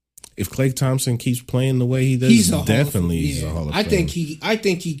 If Klay Thompson keeps playing the way he does, He's a Hall of definitely Fame. he's a Yeah. Hall of I Fame.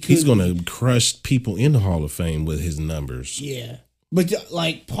 think he could. He's going to crush people in the Hall of Fame with his numbers. Yeah, but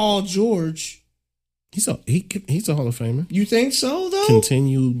like Paul George, He's a Hall of Famer. you think so though?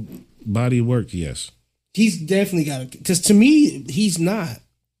 Continued body of work, yes. He's definitely got to. Because to me, he's not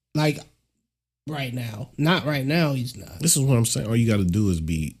like right now. Not right now. He's not. This is what I'm saying. All you got to do is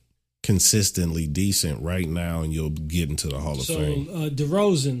be consistently decent right now, and you'll get into the Hall of So Fame.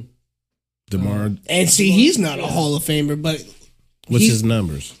 DeRozan. DeMar, And see, he's not a Hall of Famer, but what's he's- his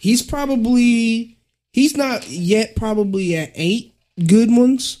numbers? he's not yet probably at 8 good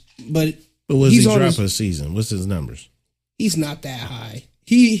ones, but But what's he's he on drop his- a season? What's his numbers? he's not that high.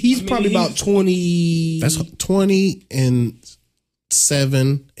 He's probably about 20. That's 20 and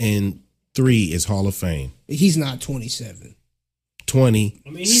 7 and 3 is Hall of Fame. He's not 27. 20, I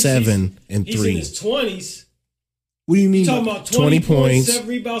mean, he's- 7 and He's in 3. his 20s. What do you mean? You talking by- about 20 points. points, 7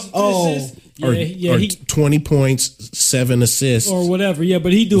 rebounds, and Oh. assists? Or, Yeah, or he 20 points, 7 assists. or whatever. Yeah,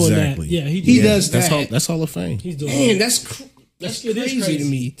 but he doing Exactly. that. Yeah, He doing does that's that. That's Hall of Fame. He's doing Man, that. that's It is crazy to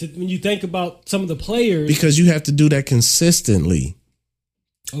me. When you think about some of the players, Because you have to do that consistently.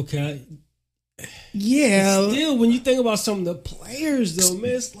 okay. Yeah. Still, when you think about some of the players, though,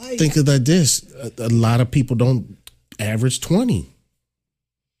 man, it's like Think of that this. A lot of people don't average 20.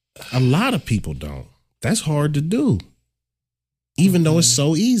 A lot of people don't. That's hard to do. Even though it's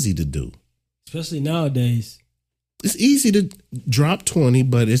so easy to do. especially nowadays. It's easy to drop 20,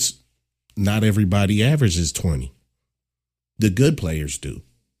 but it's not everybody averages 20. The good players do.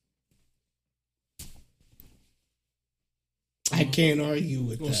 I can't argue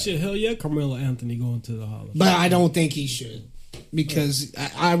with Well, that. shit, hell yeah, Carmelo Anthony going to the Hall of Fame. But I don't think he should because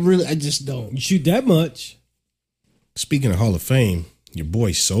I just don't. You shoot that much. Speaking of Hall of Fame, your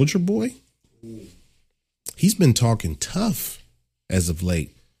boy Soldier Boy, he's been talking tough as of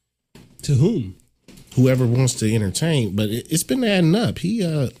late. To whom? Whoever wants to entertain, but it's been adding up.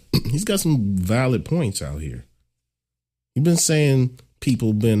 He's got some valid points out here. He's been saying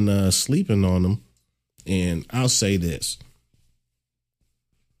people been sleeping on him, and I'll say this: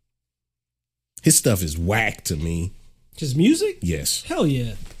 his stuff is whack to me. His music? Yes, Hell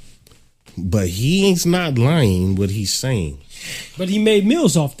yeah. but he ain't not lying what he's saying. But he made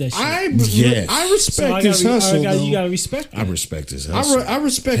meals off that shit. Yes. I respect his hustle. you though. gotta respect that. I respect his hustle. I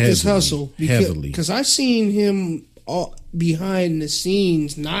respect his Heavily, hustle heavily. because I seen him all behind the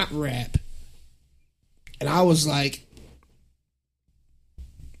scenes not rap, and I was like,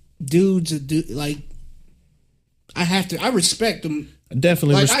 "Dude's a dude." Like, I respect him. I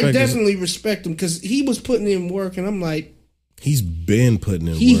definitely respect. I definitely respect him because he was putting in work, and I'm like, He's been putting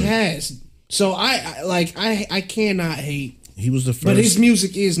in he work. has. So I cannot hate, He was the first. but his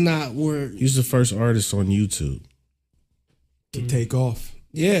music is not where. He was the first artist on YouTube. To take off.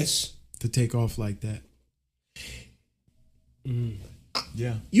 Yes, To take off like that.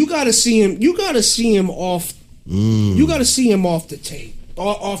 Yeah. you got to see him. You got to see him off. You got to see him off the tape,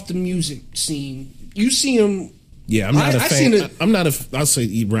 off the music scene. You see him. Yeah, I'm not a I fan. seen it- I'm not a. I'll say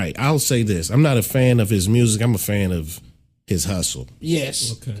you're right. I'll say this. I'm not a fan of his music. I'm a fan of his hustle.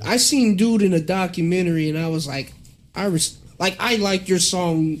 Yes, Okay. I seen dude in a documentary, and I was like, I liked your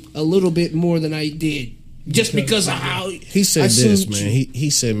song a little bit more than I did, just because of how He said I this, seen- man. He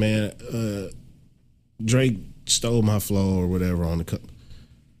said, man, Drake stole my flow or whatever on the.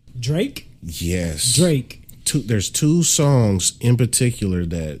 Drake? Yes, Drake. there's two songs in particular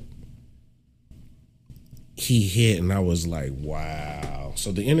that he hit, and I was like, wow.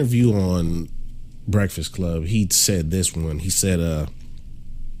 So the interview on Breakfast Club, he said this one. He said,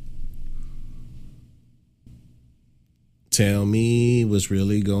 tell me what's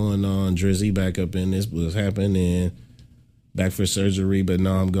really going on. Drizzy back up in this, what's happening. Back for surgery, but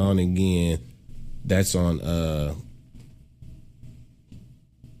now I'm gone again. That's on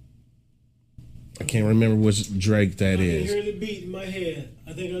I can't remember which Drake that is. I can hear the beat in my head.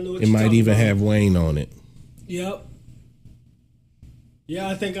 I think I know what it you're might talking even about. have Wayne on it. Yep. Yeah,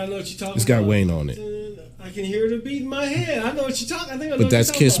 I think I know what you're talking It's about. got Wayne on it. I can hear the beat in my head. I know what you're talking. I think I know. But what that's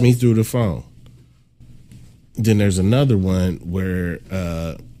you're talking Kiss about. Me Through the Phone. Then there's another one where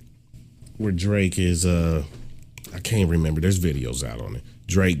Drake is I can't remember. There's videos out on it.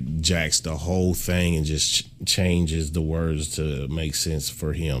 Drake jacks the whole thing and just changes the words to make sense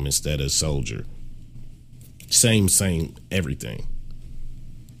for him instead of Soldier. Same everything.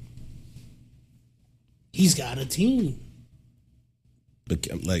 He's got a team. But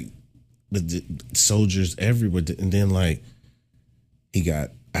like the Soldiers everywhere, and then like he got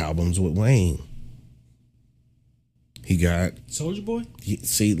albums with Wayne. He got Soulja Boy.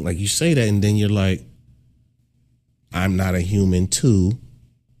 See, like you say that, and then you're like, I'm Not a Human 2,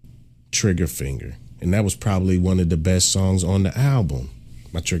 Trigger Finger, and that was probably one of the best songs on the album.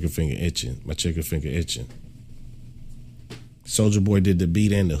 My trigger finger itching. Soulja Boy did the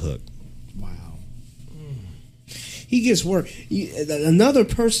beat and the hook. Wow. He gets work. Another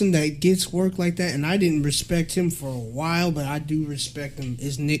person that gets work like that, and I didn't respect him for a while, but I do respect him,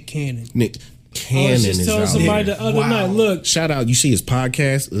 is Nick Cannon. Nick I Cannon was just is telling out somebody there. the other night. Look, Shout out. You see his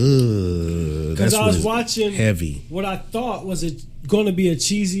podcast? because That's I was watching heavy. what I thought was going to be a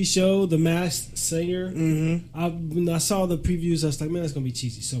cheesy show, The Masked Singer. Mm-hmm. When I saw the previews, I was like, man, that's going to be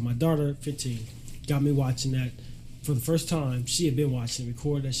cheesy. So my daughter, 15, got me watching that for the first time. She had been watching,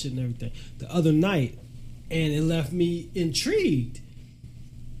 recorded that shit and everything the other night, and it left me intrigued.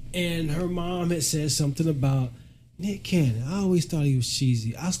 And her mom had said something about Nick Cannon. I always thought he was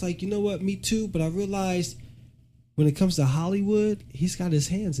cheesy. I was like, you know what? Me too. But I realized when it comes to Hollywood, he's got his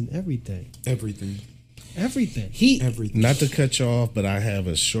hands in everything. Everything. Everything. Not to cut you off, but I have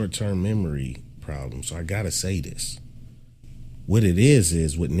a short-term memory problem, so I gotta say this. What it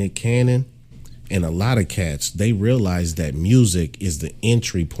is with Nick Cannon and a lot of cats, they realize that music is the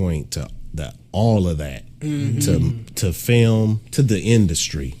entry point to all of that, to film, to the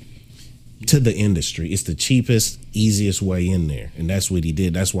industry. It's the cheapest, easiest way in there, and that's what he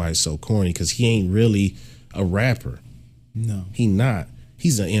did. That's why it's so corny, because he ain't really a rapper. No. He not.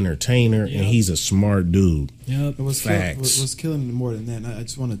 He's an entertainer, and he's a smart dude. Yep. What's killing it more than that, and I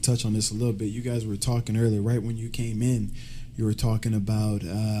just want to touch on this a little bit. You guys were talking earlier, right when you came in, you were talking about,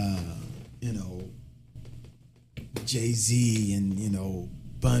 Jay-Z and,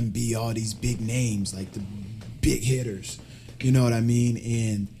 Bun B, all these big names, like the big hitters. You know what I mean?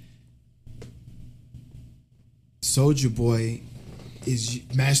 And Soulja Boy is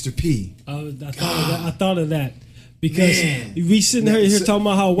Master P. I thought of that. Because Man. we sitting here talking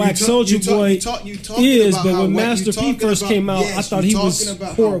about how whack Soulja Boy is, but when Master P first came out, I thought he was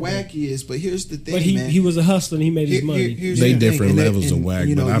about horrible. how whack he is, but here's the thing, But man. he was a hustler and he made his money. Here's They the different thing, levels of whack,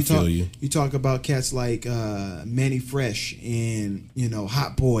 but I feel you. You talk about cats like Manny Fresh and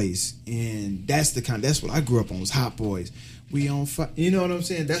Hot Boys, and that's what I grew up on, was Hot Boys. We on fire, you know what I'm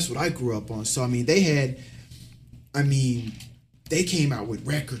saying? That's what I grew up on. So they came out with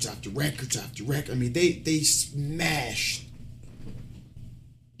records after records after record. They smashed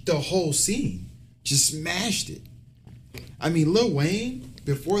the whole scene. Just smashed it. Lil Wayne,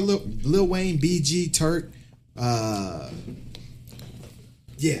 before Lil Wayne, BG, Turk,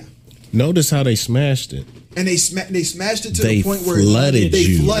 yeah. Notice how they smashed it. And they smashed it to They the point where flooded they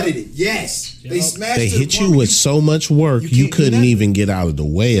you. flooded it. Yes. Yep. They smashed They it to the hit point you where with so much work, you you can't do couldn't nothing. even get out of the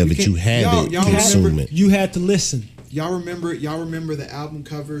way of it. You had Y'all- to y'all consume remember- it. You had to listen. Y'all remember the album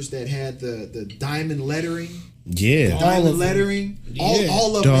covers that had the diamond lettering? Yeah. Diamond lettering?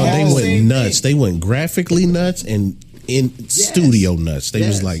 All of them. Dog, had they the went same nuts. thing. They went graphically nuts and in studio nuts. They was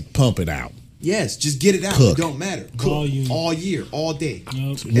Yes. like, pump it out. Yes, just get it out. Cook. It don't matter. Cook Volume. all year, all day.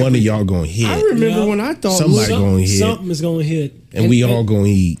 One of y'all gonna hit. I remember Yeah. when I thought Somebody gonna hit. Something is gonna hit, and we all gonna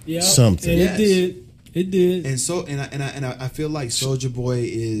eat yeah, something. and Yes. it did. And so I feel like Soulja Boy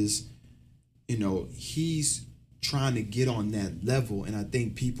is, he's trying to get on that level, and I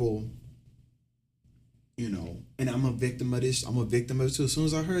think people, and I'm a victim of this. I'm a victim of it too. As soon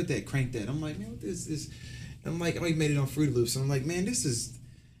as I heard that, crank that, I'm like, man, what is this? I'm like, I made it on Fruity Loops, and I'm like, man, this is.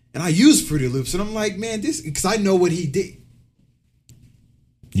 And I use Fruity Loops, and I'm like, man, this, because I know what he did.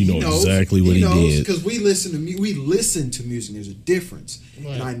 You know exactly what he did. Because we listen to music. There's a difference,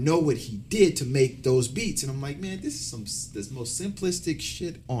 and I know what he did to make those beats. And I'm like, man, this is the most simplistic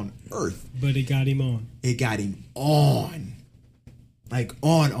shit on earth. But it got him on. It got him on, like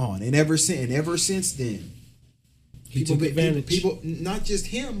on, and ever since then, He took advantage. People, not just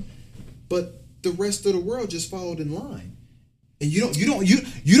him, but the rest of the world just followed in line. And you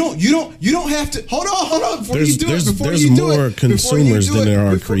don't have to hold on before you do it. There's more consumers than there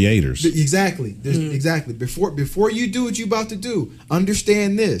are creators. Exactly. Exactly. Before you do what you about to do,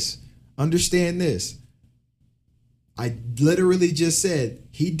 understand this. I literally just said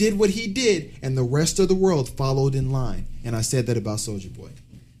he did what he did, and the rest of the world followed in line. And I said that about Soulja Boy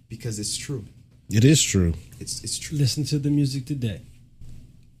because it's true. It is true. It's true. Listen to the music today.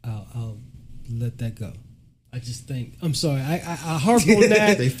 I'll let that go. I just think I'm sorry. I harp on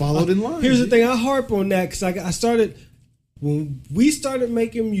that. They followed in line. Here's the thing. I harp on that because I started when we started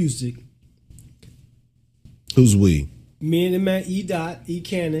making music. Who's we? Me and the man E.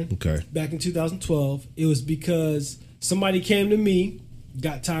 Cannon. Okay. Back in 2012, it was because somebody came to me,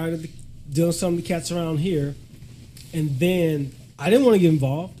 got tired of doing some of the cats around here, and then I didn't want to get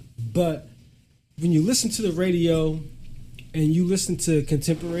involved. But when you listen to the radio and you listen to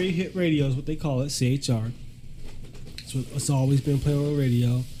contemporary hit radio, is what they call it, CHR. It's always been playing on the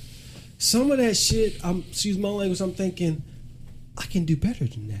radio. Some of that shit, excuse my language, I'm thinking, I can do better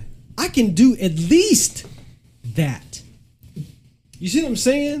than that. I can do at least that. You see what I'm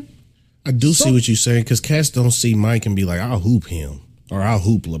saying? I do see what you're saying, because cats don't see Mike and be like, I'll hoop him or I'll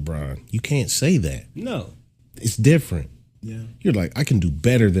hoop LeBron. You can't say that. No. It's different. Yeah. You're like, I can do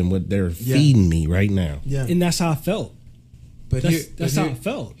better than what they're feeding me right now. Yeah. And that's how I felt. But that's how it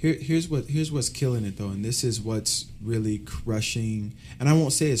felt. Here's what's killing it though, and this is what's really crushing. And I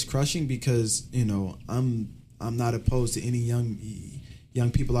won't say it's crushing because I'm not opposed to any young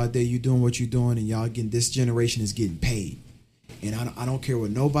people out there. You doing what you're doing, and y'all getting, this generation is getting paid, and I don't care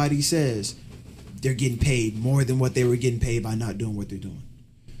what nobody says. They're getting paid more than what they were getting paid by not doing what they're doing.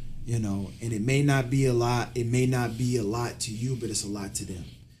 And it may not be a lot. It may not be a lot to you, but it's a lot to them,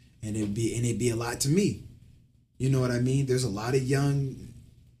 and it'd be a lot to me. You know what I mean? There's a lot of young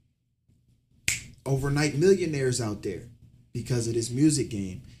overnight millionaires out there because of this music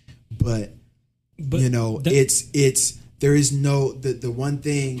game. But it's there is no the one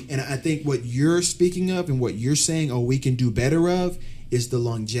thing, and I think what you're speaking of and what you're saying, we can do better of, is the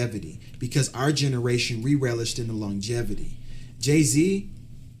longevity. Because our generation, we relished in the longevity. Jay-Z,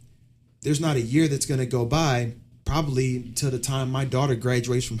 there's not a year that's gonna go by, probably till the time my daughter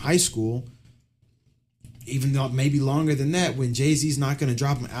graduates from high school, even though maybe longer than that, when Jay-Z's not going to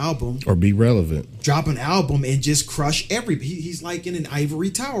drop an album or be relevant, and just crush everybody. He's like in an ivory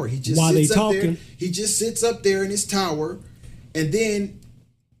tower. He just sits up there. He just sits up there in his tower, and then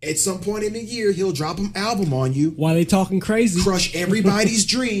at some point in the year, he'll drop an album on you while they talking crazy, crush everybody's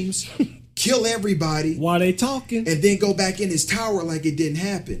dreams, kill everybody while they talking, and then go back in his tower like it didn't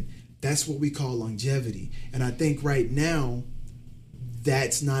happen. That's what we call longevity, and I think right now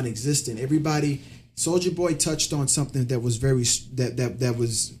that's non-existent. Soulja Boy touched on something that was that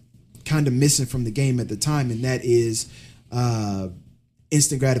was kind of missing from the game at the time, and that is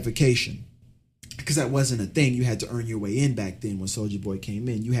instant gratification. Because that wasn't a thing. You had to earn your way in back then when Soulja Boy came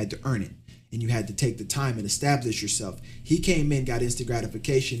in. You had to earn it, and you had to take the time and establish yourself. He came in, got instant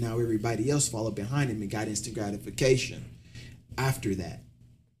gratification. Now everybody else followed behind him and got instant gratification after that.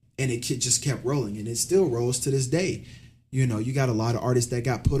 And it just kept rolling, and it still rolls to this day. You got a lot of artists that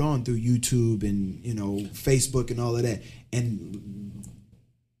got put on through YouTube and, Facebook and all of that. And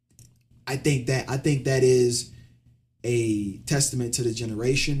I think that is a testament to the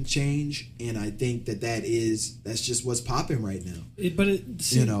generation change. And I think that's just what's popping right now.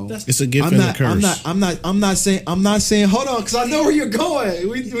 It's a gift and a curse. I'm not saying, hold on, because I know where you're going.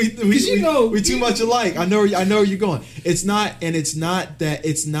 We too much alike. I know where you're going. It's not.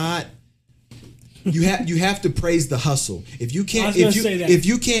 You have to praise the hustle. If you can't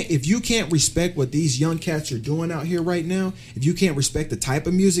respect what these young cats are doing out here right now, if you can't respect the type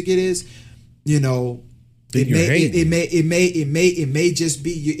of music it is, it may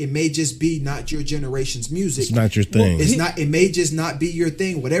just be not your generation's music. It's not your thing. It may just not be your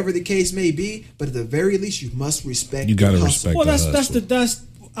thing. Whatever the case may be, but at the very least, you must respect. You got to respect. Well, that's.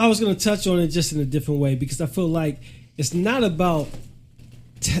 I was going to touch on it just in a different way, because I feel like it's not about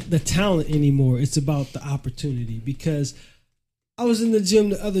the talent anymore. It's about the opportunity. Because I was in the gym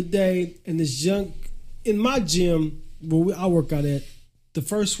the other day, and this in my gym where I work out at, the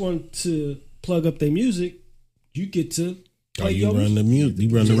first one to plug up their music, you get to play you run the music. You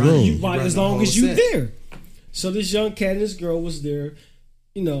run the room. As long as you there. So this young cat and this girl was there.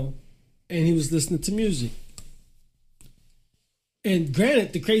 you know, and he was listening to music. And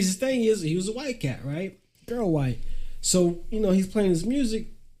granted, the craziest thing is he was a white cat, right? Girl white. So, you know, he's playing his music.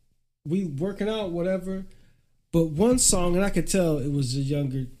 We working out, whatever. But one song, and I could tell it was a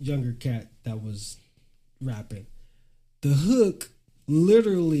younger cat that was rapping. The hook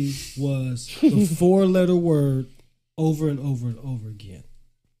literally was the 4-letter word over and over and over again.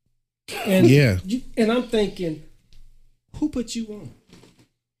 And and I'm thinking, who put you on?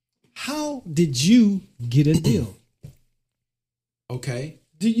 How did you get a deal? Okay.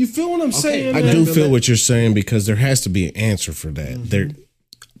 Do you feel what I'm saying? I man? do feel what you're saying because there has to be an answer for that. Mm-hmm.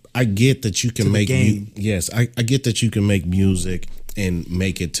 I get that you can make game. I get that you can make music and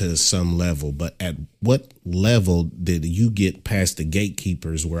make it to some level, but at what level did you get past the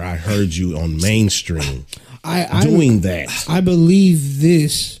gatekeepers where I heard you on mainstream doing that? I believe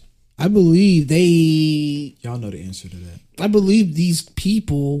this. I believe they. Y'all know the answer to that. I believe these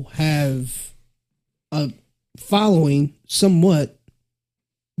people have a following somewhat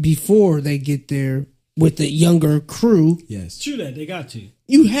before they get there with the younger crew. Yes. True that, they got to.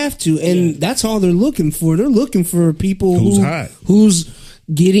 You have to, and that's all they're looking for. They're looking for people Who's hot. who's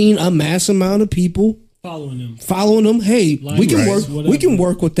getting a mass amount of people Following them. Hey, we can work. Whatever. We can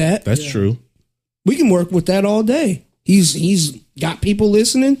work with that. That's true. We can work with that all day. He's got people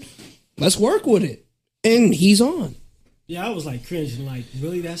listening. Let's work with it, and he's on. Yeah, I was like cringing. Like,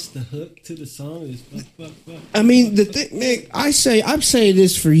 really? That's the hook to the song? Is fuck. I mean, the thing, Nick. I've saying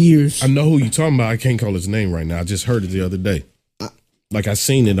this for years. I know who you're talking about. I can't call his name right now. I just heard it the other day. Like I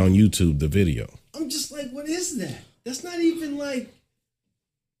seen it on YouTube, the video. I'm just like, what is that? That's not even like.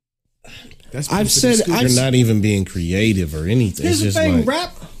 You're not even being creative or anything. Here's It's the just thing: like,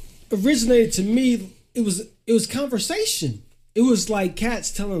 rap originated to me. It was conversation. It was like cats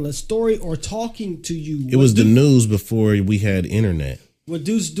telling a story or talking to you. it was the news before we had internet. What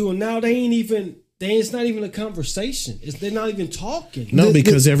dudes doing now? It's not even a conversation. They're not even talking. No,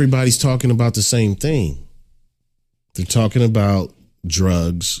 because everybody's talking about the same thing. They're talking about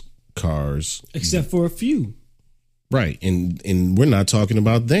drugs, cars, Except for a few. right? And we're not talking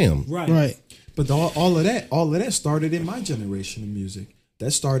about them. Right. But all of that started in my generation of music.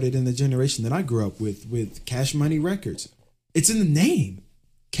 That started in the generation that I grew up with Cash Money Records. It's in the name,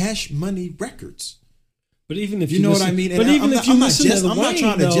 Cash Money Records. But even if You know what I mean? But even if you listen to the I'm not Wayne,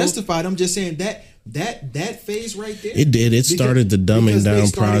 trying to though, justify it. I'm just saying that phase right there. It did. It started the dumbing because they down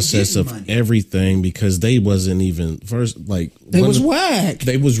started process getting of money. everything because they wasn't even first like They was whack.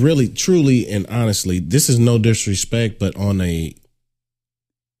 They was really, truly, and honestly, this is no disrespect, but on a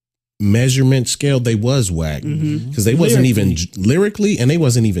measurement scale, they was whack because they wasn't even lyrically, and they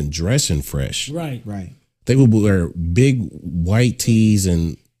wasn't even dressing fresh. right. They would wear big white tees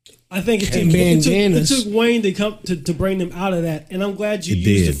and I think it took Wayne to come to bring them out of that, and I'm glad you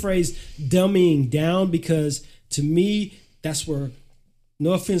used the phrase "dumbing down" because to me, that's where.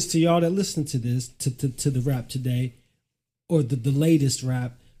 No offense to y'all that listen to this, to the rap today, or the latest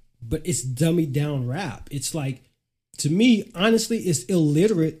rap, but it's dummied down rap. It's like, to me, honestly, it's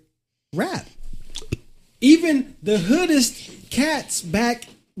illiterate rap. Even the hoodest cats back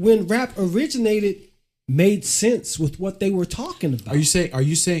when rap originated made sense with what they were talking about. Are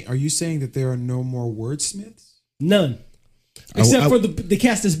you saying that there are no more wordsmiths? None. Except for the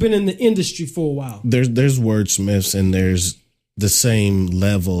cast that's been in the industry for a while. There's wordsmiths and there's the same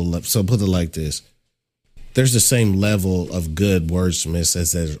level of, so put it like this. There's the same level of good wordsmiths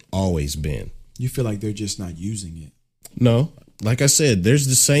as there's always been. You feel like they're just not using it. No, like I said, there's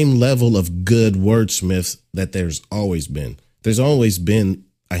the same level of good wordsmiths that there's always been. There's always been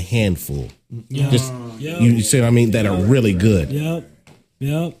a handful. Yeah. You see what I mean? That are really good. Yep.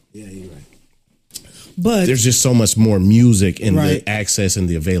 Yeah, you're right. But there's just so much more music and Right. the access and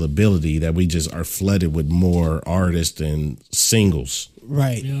the availability that we just are flooded with more artists and singles.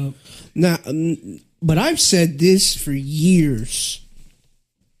 right Yep. now, but I've said this for years,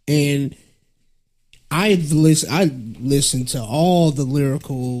 and I listened to all the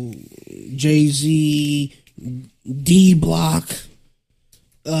lyrical Jay-Z, D Block,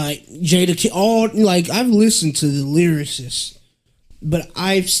 Jada, all like I've listened to the lyricists, but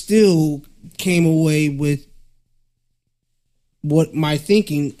I've still came away with what my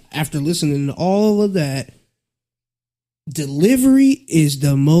thinking after listening to all of that. Delivery is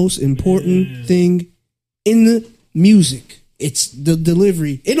the most important thing in the music. It's the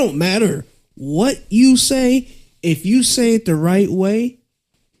delivery. It don't matter what you say. If you say it the right way,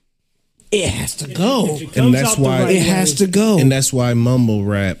 it has to go. If it comes that's out the why- right It has way. to go. And that's why mumble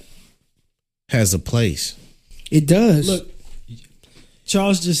rap has a place. It does. Look,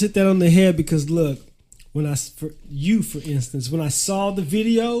 Charles just hit that on the head because look, for instance, when I saw the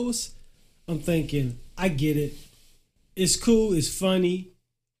videos, I'm thinking, I get it. It's cool. It's funny,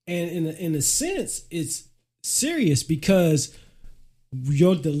 and in a sense, it's serious because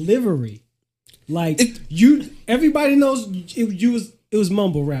your delivery, like everybody knows it was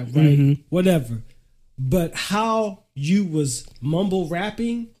mumble rap, right? Mm-hmm. Whatever, but how you was mumble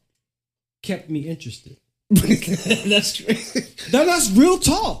rapping kept me interested. That's true. That's real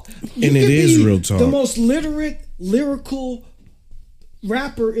talk. And it is real talk. The most lyrical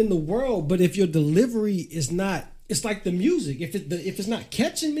rapper in the world, but if your delivery is not, it's like the music. If it's not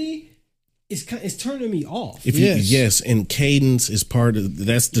catching me, it's turning me off. Yes, and cadence is part of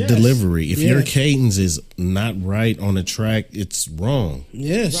that's the delivery. If your cadence is not right on a track, it's wrong.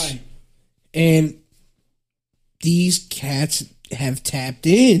 Yes, right. And these cats have tapped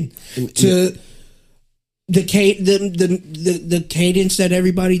in to the cadence that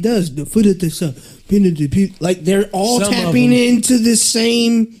everybody does. The foot of the sun, like they're all tapping into the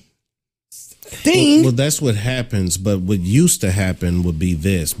same thing. Well, that's what happens. But what used to happen would be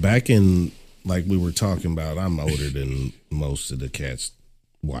this. Back in, like we were talking about, I'm older than most of the cats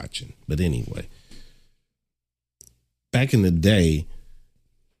watching. But anyway, back in the day,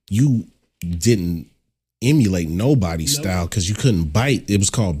 you didn't emulate nobody's style because you couldn't bite. It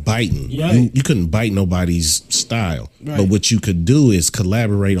was called biting. Right. You couldn't bite nobody's style. Right. But what you could do is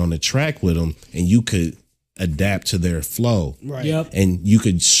collaborate on the track with them, and you could adapt to their flow. Right. Yep. And you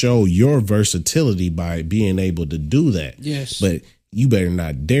could show your versatility by being able to do that. Yes. But you better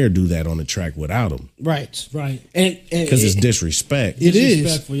not dare do that on the track without them. Right. Right. And because it's disrespect. It is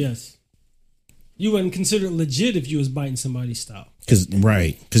disrespectful. Yes. You wouldn't consider it legit if you was biting somebody's style.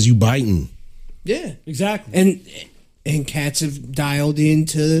 Because you biting. Yeah, exactly. And cats have dialed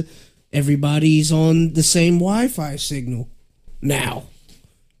into everybody's on the same Wi-Fi signal now.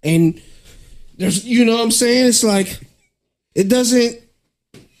 And there's, you know what I'm saying? It's like, it doesn't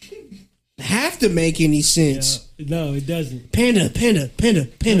have to make any sense. Yeah, no, it doesn't. Panda.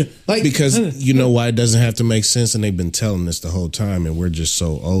 Like, because you know why it doesn't have to make sense, and they've been telling us the whole time, and we're just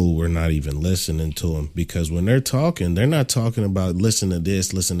so old, we're not even listening to them. Because when they're talking, they're not talking about listen to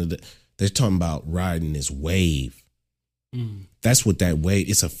this, listen to that. They're talking about riding this wave. That's what that wave.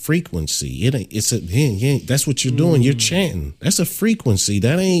 It's a frequency. It ain't. That's what you're doing. You're chanting. That's a frequency.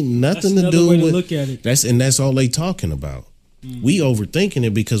 That ain't nothing to do with. Look at it. That's all they talking about. We overthinking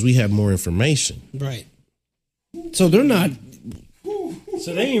it because we have more information. Right. So they're not.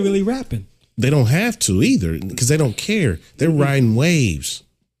 So they ain't really rapping. They don't have to either because they don't care. They're riding waves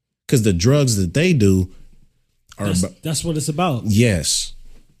because the drugs that they do are. That's what it's about. Yes.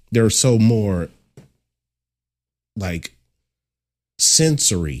 They're so more like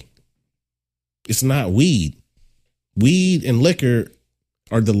sensory. It's not weed. Weed and liquor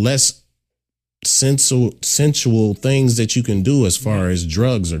are the less sensual things that you can do as far as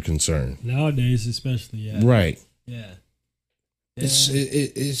drugs are concerned. Nowadays, especially, yeah. Right. Yeah. It's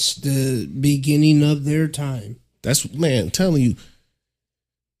the beginning of their time. That's, man, I'm telling you,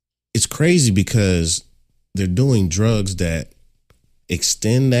 it's crazy because they're doing drugs that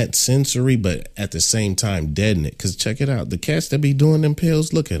extend that sensory, but at the same time deaden it. Because check it out, the cats that be doing them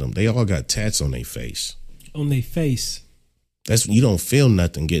pills, look at them. They all got tats on their face. On their face. That's, you don't feel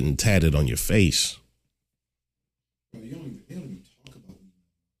nothing getting tatted on your face. Bro, you don't even talk about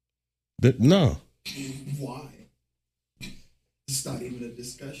it. No. Why? It's not even a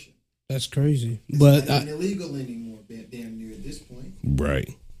discussion. That's crazy. It's but not even illegal anymore, damn near at this point.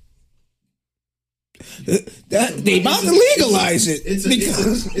 Right. They about to legalize it.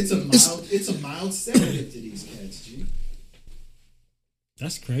 It's a mild sedative to these cats, G.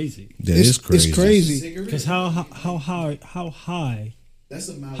 That's crazy. That is crazy. It's crazy. Because how high? That's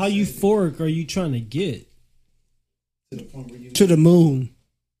a mild. How euphoric are you trying to get? To the point where you to the moon.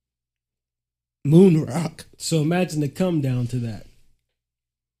 Moon rock. So imagine the come down to that.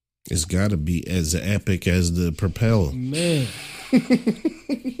 It's got to be as epic as the propeller. Man.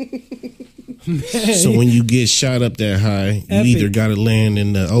 So when you get shot up that high, you either got to land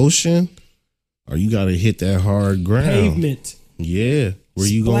in the ocean or you got to hit that hard ground. Pavement. Yeah. Where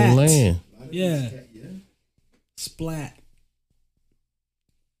you going to land? Yeah. Splat.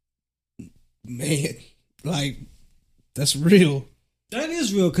 Man, like, that's real. That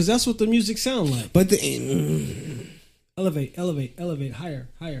is real because that's what the music sound like. But elevate, higher.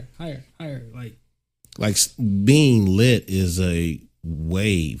 Like being lit is a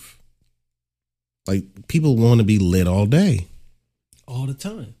wave. Like people want to be lit all day. All the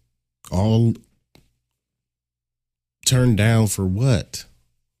time. All turned down for what?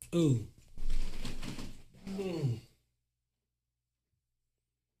 Ooh.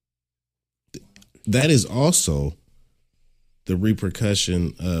 that is also the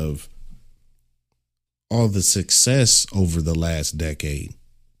repercussion of all the success over the last decade.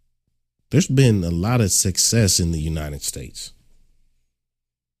 There's been a lot of success in the United States.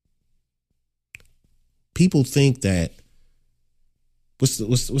 People think that what's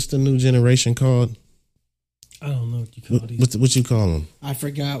the new generation called? I don't know what you call these. What you call them? I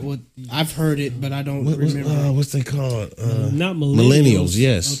forgot what I've heard it, but I don't remember. What's they called? Not millennials.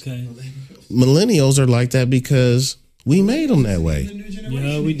 Yes. Okay. Millennials are like that because we made them that way.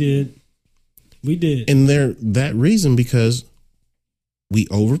 Yeah, we did. We did. And they're that reason because we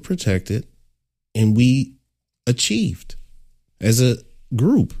overprotected and we achieved as a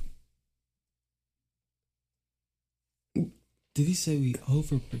group. Did he say we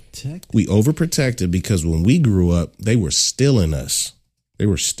overprotect? We overprotected because when we grew up, they were stealing us. They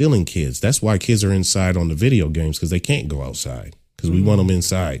were stealing kids. That's why kids are inside on the video games, because they can't go outside because we want them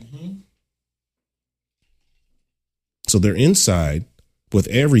inside. Mm-hmm. So they're inside with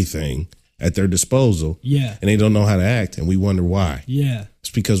everything at their disposal. Yeah. And they don't know how to act. And we wonder why. Yeah. It's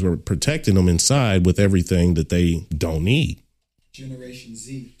because we're protecting them inside with everything that they don't need. Generation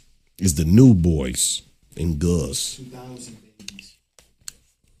Z is the new boys and girls. 2000 babies.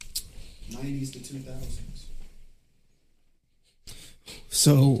 90s to 2000s.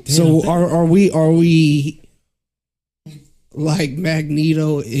 So are we like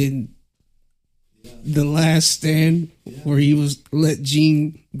Magneto in The Last Stand, where he was let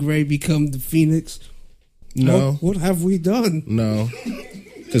Jean Grey become the Phoenix? No. What have we done? No.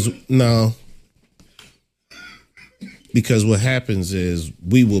 Because what happens is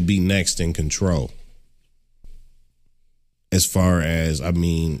we will be next in control. As far as,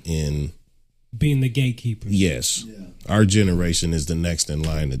 in being the gatekeeper. Yes. Yeah. Our generation is the next in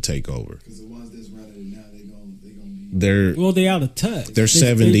line to take over. Because the ones that's running now, they're gonna be. They're out of touch. They're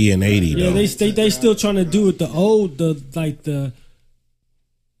 70 and 80. Yeah, though. they still trying to do it the old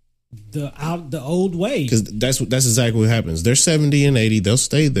way. Because that's exactly what happens. They're 70 and 80. They'll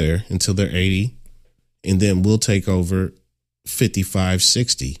stay there until they're 80, and then we'll take over 55,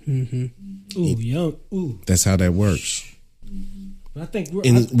 60. Mm-hmm. Ooh, young. Ooh. That's how that works. I think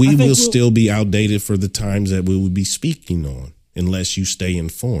we will still be outdated for the times that we will be speaking on, unless you stay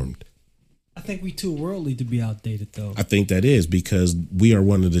informed. I think we too worldly to be outdated, though. I think that is because we are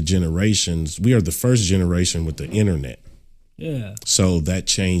one of the generations. We are the first generation with the internet. Yeah. So that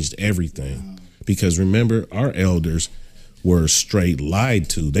changed everything. Because remember, our elders were straight lied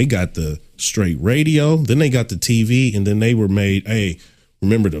to. They got the straight radio, then they got the TV, and then they were made. Hey,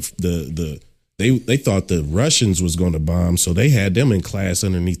 remember They thought the Russians was going to bomb, so they had them in class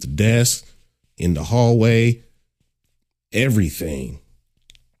underneath the desk, in the hallway, everything.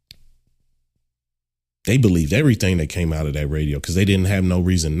 They believed everything that came out of that radio because they didn't have no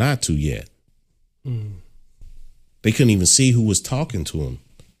reason not to yet. Mm. They couldn't even see who was talking to them.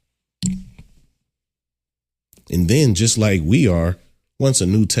 And then, just like we are, once a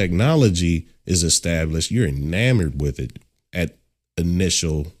new technology is established, you're enamored with it at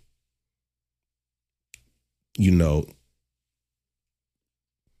initial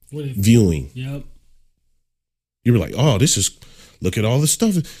viewing. Yep. You were like, oh, look at all this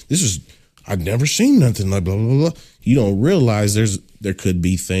stuff. I've never seen nothing like blah, blah, blah. You don't realize there could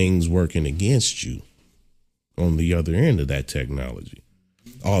be things working against you on the other end of that technology.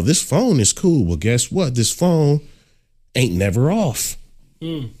 Oh, this phone is cool. Well, guess what? This phone ain't never off.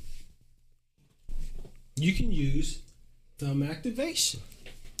 Mm. You can use thumb activation.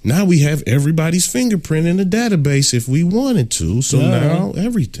 Now we have everybody's fingerprint in the database if we wanted to. So now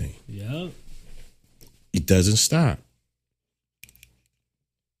everything. Yeah. It doesn't stop.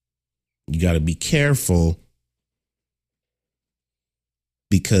 You got to be careful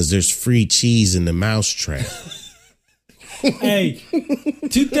because there's free cheese in the mousetrap. Hey,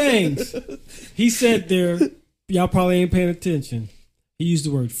 two things. He said there, y'all probably ain't paying attention. He used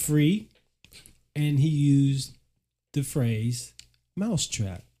the word free and he used the phrase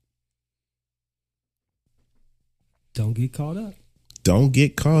mousetrap. Don't get caught up. Don't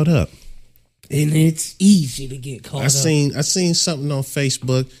get caught up. And it's easy to get caught up. I seen something on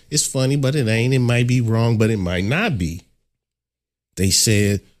Facebook. It's funny, but it ain't. It might be wrong, but it might not be. They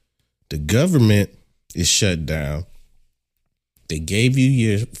said the government is shut down. They gave you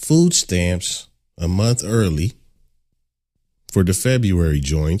your food stamps a month early for the February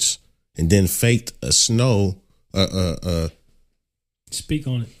joints, and then faked a snow. Speak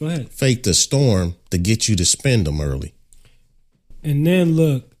on it. Go ahead. Faked a storm to get you to spend them early. And then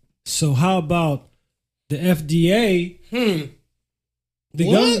look. So how about the FDA?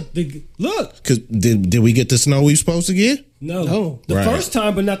 What? Look. Because did we get the snow we supposed to get? No. The Right. first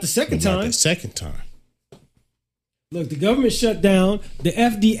time, but not the second Not time. the second time. Look, the government shut down. The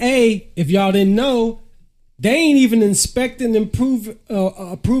FDA, if y'all didn't know, they ain't even inspecting and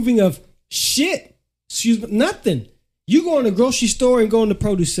approving of shit. Excuse me, nothing. You go in the grocery store and go in the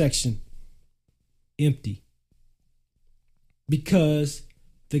produce section. Empty. Because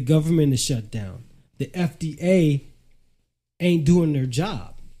the government is shut down. The FDA ain't doing their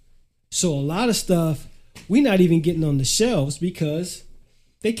job. So a lot of stuff we're not even getting on the shelves because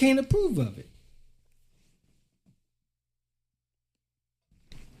they can't approve of it.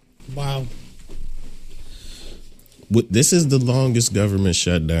 Wow. This is the longest government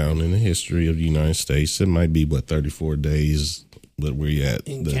shutdown in the history of the United States. It might be 34 days, but we're at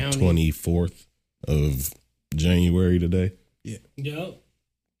In the counting. 24th of January today. Yep.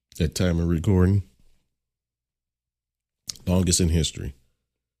 That time of recording. Longest in history.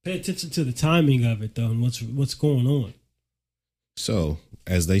 Pay attention to the timing of it, though, and what's going on. So,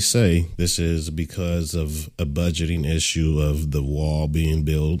 as they say, this is because of a budgeting issue of the wall being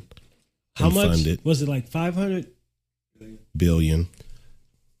built. How and much funded. was it? Like 500 billion.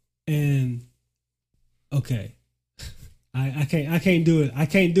 and okay, I can't do it. I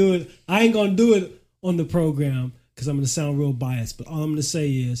can't do it. I ain't gonna do it on the program because I'm gonna sound real biased. But all I'm gonna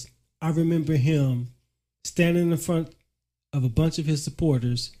say is I remember him standing in front of a bunch of his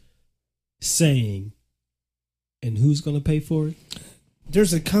supporters saying, "And who's gonna pay for it?"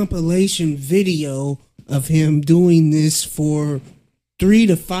 There's a compilation video of him doing this for 3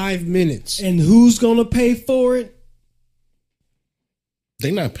 to 5 minutes. And who's gonna pay for it?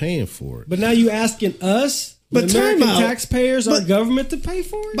 They're not paying for it. But now you asking us, But the time American out. taxpayers, our But- government, to pay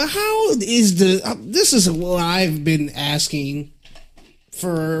for it? But how is this is what I've been asking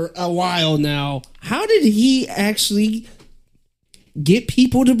for a while now. How did he actually get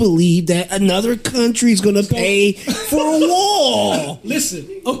people to believe that another country is going to pay for a wall? Listen,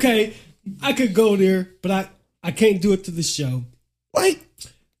 okay, I could go there, but I can't do it to the show. Like,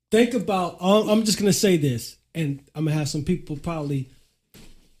 Think about, I'm just going to say this, and I'm going to have some people probably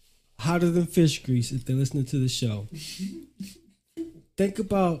hotter than fish grease if they're listening to the show. Think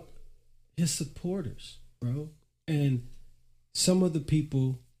about his supporters, bro, and some of the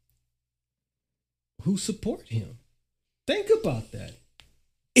people who support him. Think about that.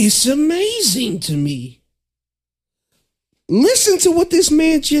 it's amazing to me. Listen to what this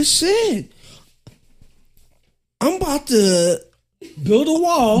man just said. I'm about to Build a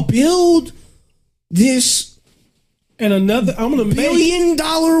wall, build this and another, I'm going to make $1 billion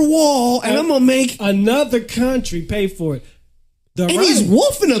wall, and I'm gonna make. another country pay for it. The And he's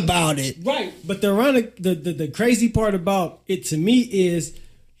woofing about it. Right, but the crazy part about it to me is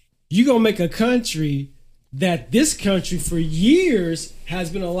you gonna make a country that this country for years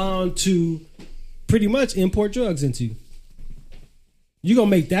has been allowed to pretty much import drugs into. You gonna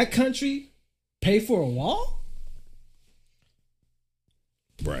make that country pay for a wall?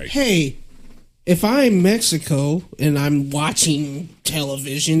 Right. Hey, if I'm Mexico and I'm watching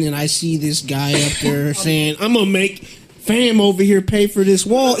television and I see this guy up there saying, I'm gonna make fam over here pay for this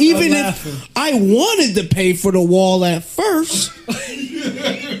wall, even laughing. if I wanted to pay for the wall at first,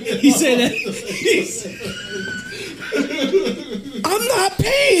 He said that. He said, I'm not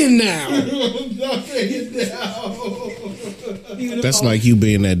paying now. That's like you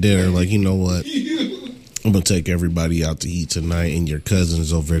being at dinner, like, you know what? I'm gonna take everybody out to eat tonight, and your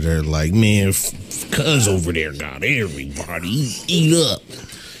cousin's over there, like, man, cuz over there got everybody eat up.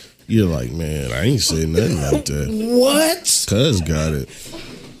 You're like, man, I ain't saying nothing like that. What? Cuz got it.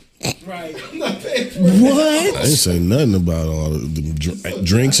 right. What? I ain't saying nothing about all of the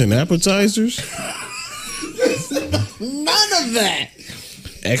drinks and appetizers. None of that.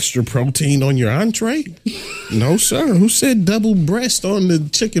 Extra protein on your entree? No, sir. Who said double breast on the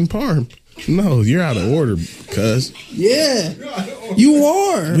chicken parm? No, you're out of order, cuz. Yeah, you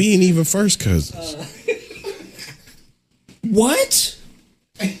are. We ain't even first cousins. What?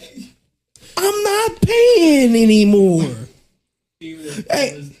 I'm not paying anymore.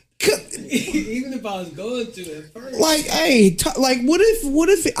 Hey, Even if I was going to at first. like, hey, like, what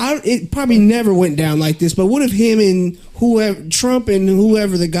if it probably never went down like this? But what if him and whoever, Trump and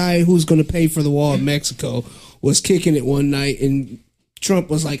whoever the guy who's going to pay for the wall in Mexico was kicking it one night, and Trump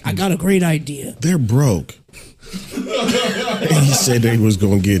was like, "I got a great idea." They're broke. And he said they was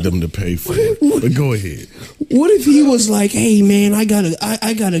gonna get them to pay for it. But go ahead. What if he was like, "Hey, man, I got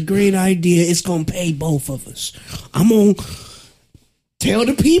a great idea. It's gonna pay both of us. I'm gonna tell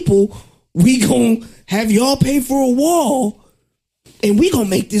the people we gonna have y'all pay for a wall, and we gonna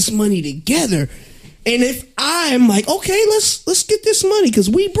make this money together. And if I'm like, okay, let's get this money because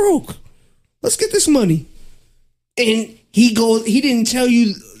we broke. Let's get this money. and he didn't tell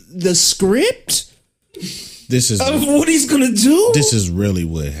you the script This is of what he's gonna do. This is really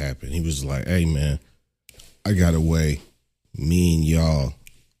what happened. He was like, "Hey man, I got a way. Me and y'all,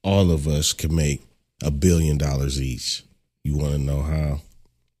 all of us, can make $1 billion each. You want to know how?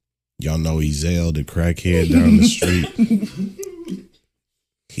 Y'all know Ezel, the crackhead down the street.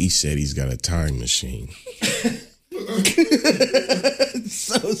 He said he's got a time machine.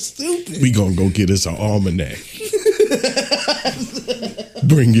 So stupid. We gonna go get us an almanac.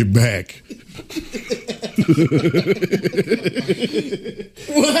 Bring it back."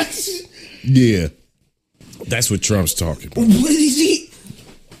 What? Yeah, that's what Trump's talking about. What is he?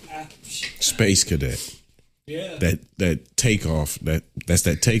 Space cadet. Yeah. That takeoff. That's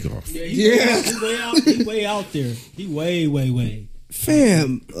that takeoff. Yeah. He way out there. He way.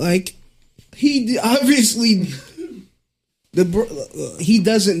 Fam, like he obviously he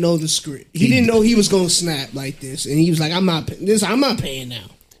doesn't know the script. He didn't know he was gonna snap like this, and he was like, "I'm not paying now."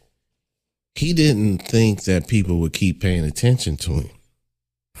 He didn't think that people would keep paying attention to him.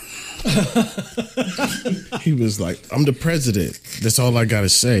 He was like, "I'm the president. That's all I gotta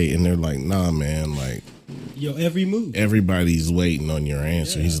say." And they're like, "Nah, man. Like, Yo, every move. everybody's waiting on your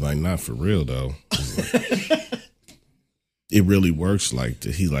answer." Yeah. He's like, "Not for real though." He's like, it really works like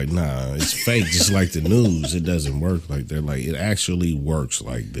this. He's like, "Nah, it's fake. Just like the news. It doesn't work like that. Like, it actually works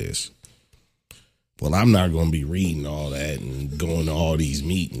like this." Well, I'm not going to be reading all that and going to all these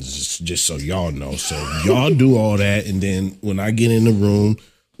meetings, just so y'all know. So y'all do all that, and then when I get in the room,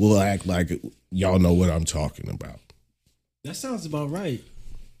 we'll act like y'all know what I'm talking about. That sounds about right.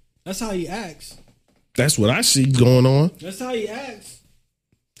 That's how he acts. That's what I see going on. That's how he acts.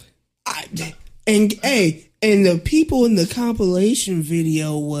 And the people in the compilation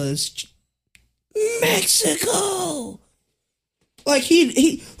video was Mexico. Like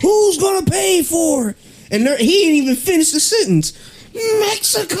he who's gonna pay for it? And he didn't even finish the sentence.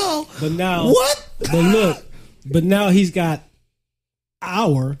 Mexico. But now what? But look, but now he's got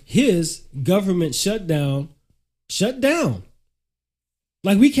his government shut down.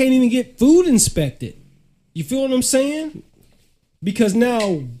 Like we can't even get food inspected. You feel what I'm saying? Because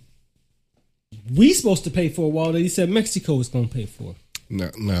now we supposed to pay for a wall that he said Mexico is going to pay for. Now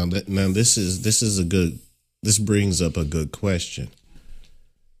this brings up a good question.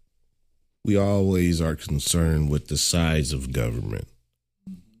 We always are concerned with the size of government.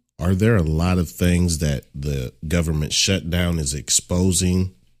 Are there a lot of things that the government shutdown is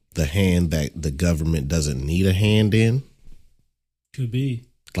exposing the hand that the government doesn't need a hand in? Could be.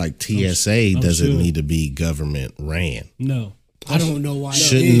 Like TSA I'm doesn't sure. need to be government ran. No. I don't know why.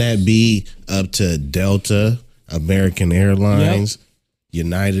 Shouldn't that be up to Delta, American Airlines,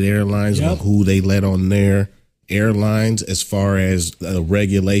 United Airlines, on who they let on their airlines as far as a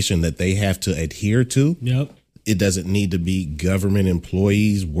regulation that they have to adhere to? Yep. It doesn't need to be government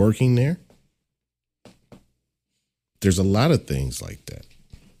employees working there. There's a lot of things like that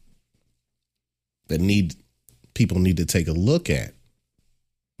that people need to take a look at.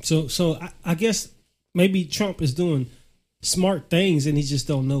 So I guess maybe Trump is doing smart things and he just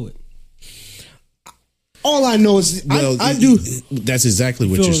don't know it. All I know is I do. That's exactly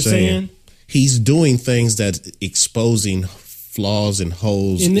what Feel you're what I'm saying. He's doing things that's exposing flaws and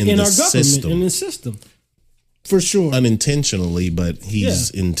holes in our the government, system. in the system. For sure. Unintentionally, but he's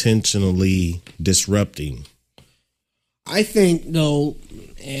intentionally disrupting. I think, though,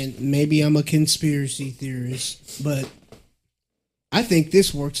 and maybe I'm a conspiracy theorist, but I think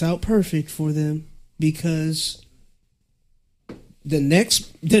this works out perfect for them because the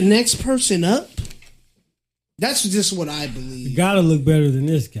next person up, that's just what I believe. You gotta look better than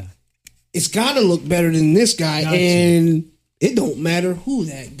this guy. It's got to look better than this guy, Gotcha. and it don't matter who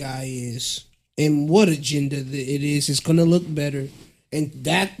that guy is and what agenda it is. It's going to look better, and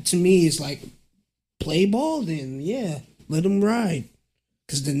that to me is like play ball. Then let them ride,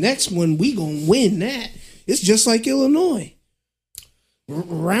 because the next one we gonna win that. It's just like Illinois.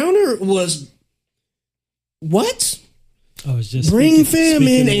 Rauner was what? I was just Bring fam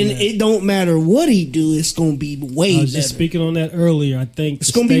in, and that. it don't matter what he do. It's gonna be way I was better. just speaking on that earlier. I think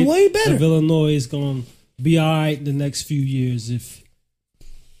It's the gonna be state way better. of Illinois is gonna be all right the next few years if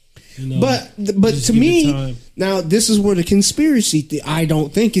But just to give it me, time. now this is where the conspiracy. I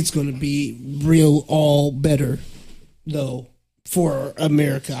don't think it's going to be real all better though for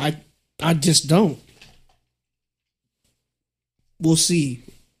America. I just don't. We'll see.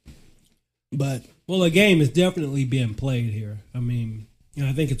 But Well, the game is definitely being played here. I mean,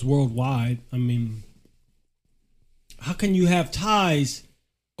 I think it's worldwide. I mean, how can you have ties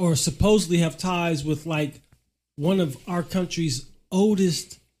or supposedly have ties with like one of our country's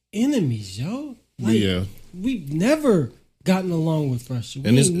oldest enemies, yo? Like, we've never gotten along with Russia.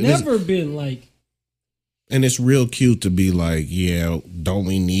 And We've never been like. And it's real cute to be like, yeah, don't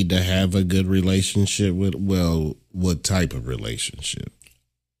we need to have a good relationship with? Well, what type of relationship?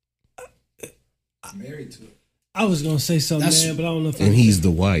 Married to it. I was gonna say something, man, but I don't know if. And he's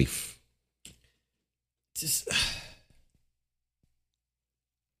the wife. Just.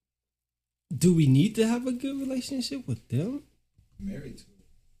 Do we need to have a good relationship with them? Married to it.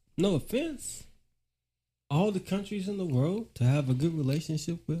 No offense. All the countries in the world to have a good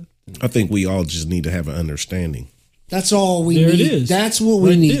relationship with. I think we all just need to have an understanding. That's all we There need. it is. That's what we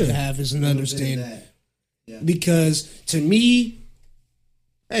Right need there. to have is an understanding. That. Yeah. Because to me,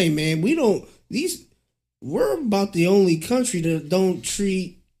 hey man, we're about the only country that don't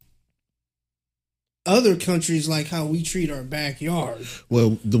treat other countries like how we treat our backyard.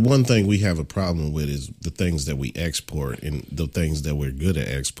 Well, the one thing we have a problem with is the things that we export, and the things that we're good at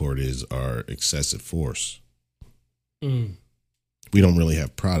export is our excessive force. Mm. We don't really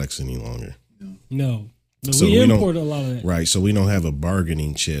have products any longer. No. But So we we don't- import a lot of that. Right, so we don't have a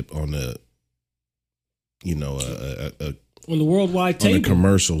bargaining chip on the, On the worldwide on a table.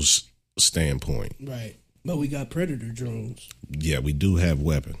 commercials standpoint. Right. But we got predator drones. Yeah, we do have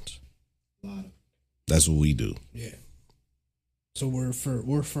weapons. A lot of That's what we do. Yeah. So we're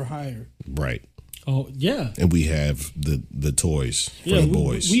for hire. Right. Oh, yeah. And we have the toys for Yeah, the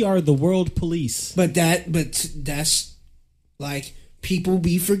boys. we are the world police. But that's like people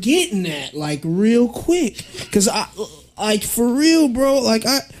be forgetting that like real quick. Cause I like for real, bro. Like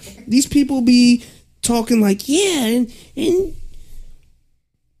these people be talking like, yeah, and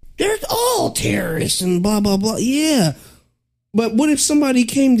they're all terrorists and blah blah blah. Yeah. But what if somebody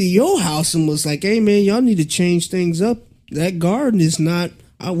came to your house and was like, hey man, y'all need to change things up. That garden is not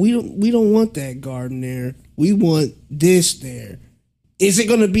we don't want that garden there. We want this there. Is it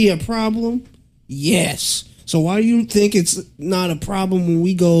gonna be a problem? Yes. So why do you think it's not a problem when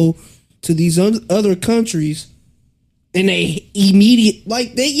we go to these other countries and they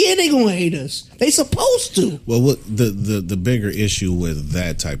they gonna hate us. They supposed to. Well, what the bigger issue with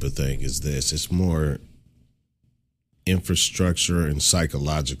that type of thing is this: it's more infrastructure and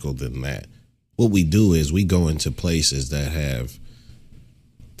psychological than that. What we do is we go into places that have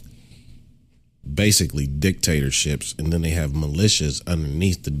basically dictatorships, and then they have militias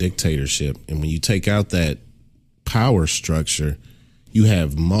underneath the dictatorship. And when you take out that power structure, you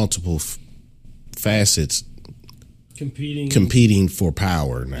have multiple facets competing for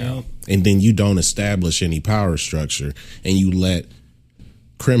power now. Yeah. And then you don't establish any power structure, and you let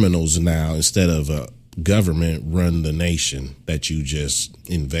criminals now, instead of a government, run the nation that you just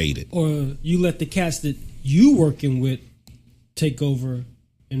invaded. Or you let the cats that you working with take over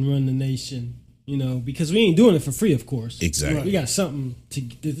and run the nation, because we ain't doing it for free, of course. Exactly. We got something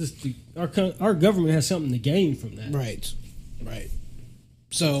our government has something to gain from that. Right.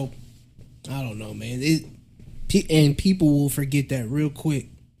 So I don't know, man. And people will forget that real quick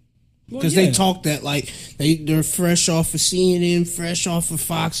because they talk that like they're fresh off of CNN, fresh off of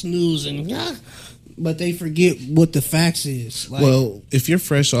Fox News, but they forget what the facts is. Like, Well, if you're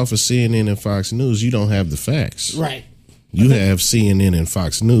fresh off of CNN and Fox News, you don't have the facts. right. You have CNN and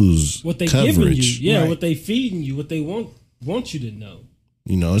Fox News What they coverage. giving you, Right. what they feeding you, what they want you to know.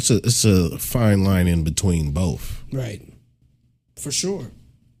 It's a fine line in between both. Right. For sure.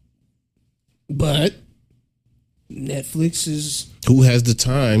 But Netflix is Who has the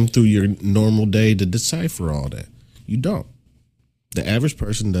time through your normal day to decipher all that? You don't. The average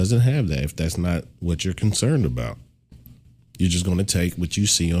person doesn't have that if that's not what you're concerned about. You're just going to take what you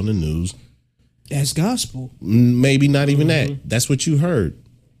see on the news. as gospel. Maybe not even that. That's what you heard.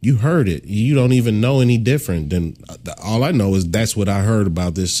 You heard it. You don't even know any different than all I know is that's what I heard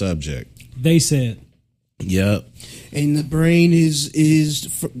about this subject. They said. Yep. And the brain is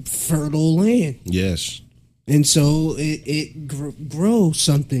fertile land. Yes. And so it grows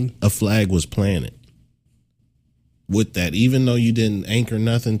something. A flag was planted. With that, even though you didn't anchor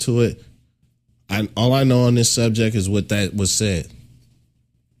nothing to it, all I know on this subject is what that was said.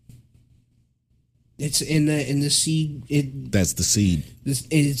 It's in the seed. That's the seed.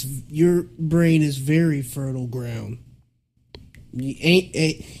 Your brain is very fertile ground.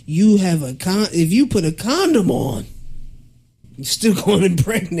 You have if you put a condom on, you're still going to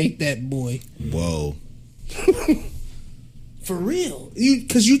impregnate that boy. Whoa. For real,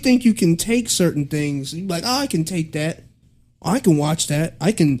 because you think you can take certain things. You're like, I can take that. I can watch that.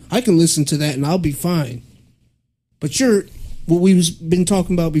 I can listen to that, and I'll be fine. But what we've been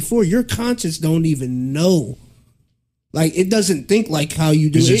talking about before, your conscience don't even know. Like, it doesn't think like how you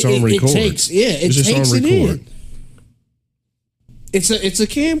do. It's just on record. It takes it in. It's a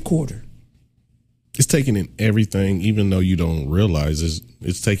camcorder. It's taking in everything, even though you don't realize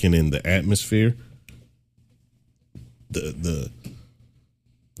it's taking in the atmosphere, the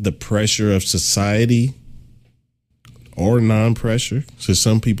pressure of society or non-pressure. So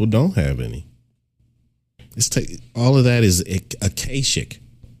some people don't have any. All of that is akashic.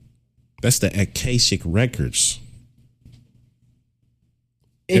 That's the akashic records.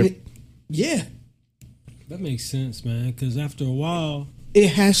 And yeah, that makes sense, man. Because after a while, it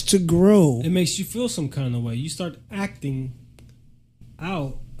has to grow. It makes you feel some kind of way. You start acting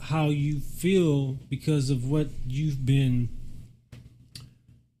out how you feel because of what you've been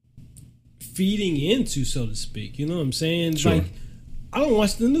feeding into, so to speak. You know what I'm saying? Sure. Like, I don't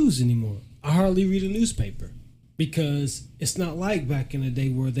watch the news anymore. I hardly read a newspaper because it's not like back in the day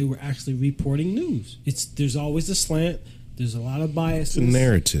where they were actually reporting news. There's always a slant. There's a lot of bias. It's a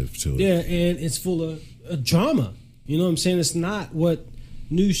narrative to it. Yeah, and it's full of drama. You know what I'm saying? It's not what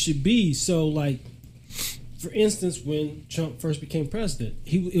news should be. So, like, for instance, when Trump first became president,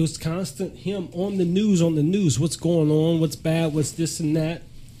 it was constant him on the news. What's going on? What's bad? What's this and that?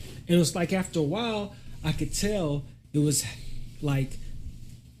 And it was like after a while, I could tell it was like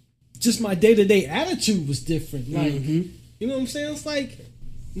just my day-to-day attitude was different. Like, you know what I'm saying? It's like,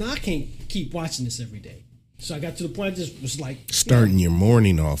 I can't keep watching this every day. So I got to the point I just was like... Starting your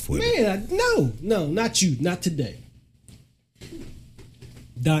morning off with it. No, not you. Not today.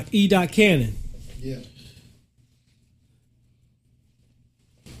 E. Cannon. Yeah.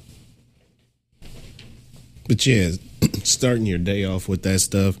 But yeah, starting your day off with that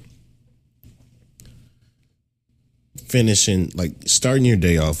stuff, starting your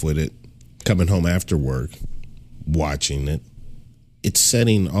day off with it, coming home after work, watching it, it's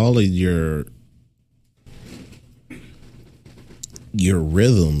setting all of your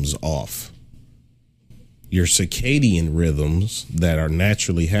rhythms off. Your circadian rhythms that are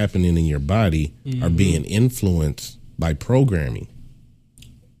naturally happening in your body are being influenced by programming.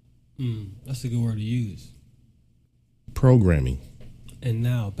 That's a good word to use. Programming. And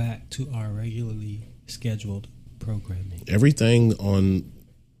now back to our regularly scheduled programming. Everything on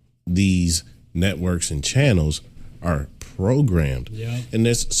these networks and channels are programmed. Yeah. And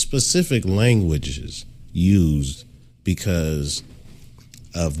there's specific languages used because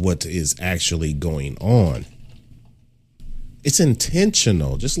of what is actually going on. It's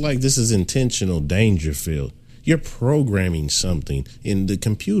intentional, just like this is intentional Dangerfield. You're programming something in the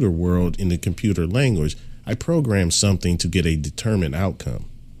computer world, in the computer language. I program something to get a determined outcome.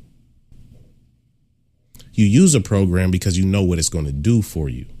 You use a program because you know what it's going to do for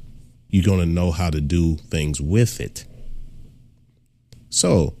you. You're going to know how to do things with it.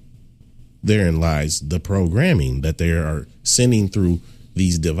 So therein lies the programming that they are sending through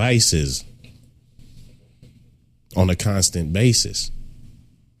these devices on a constant basis,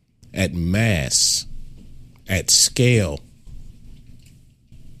 at mass, at scale.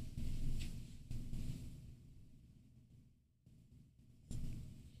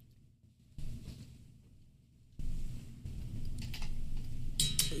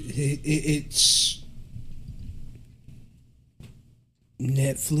 It's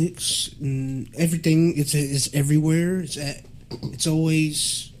Netflix, everything. It's everywhere. It's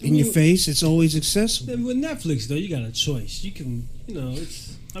always in your face. It's always accessible. With Netflix, though, you got a choice. You can,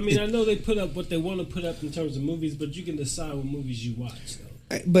 it's. I mean, I know they put up what they want to put up in terms of movies, but you can decide what movies you watch,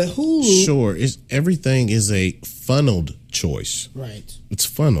 though. But Hulu, sure, everything is a funneled choice. Right. It's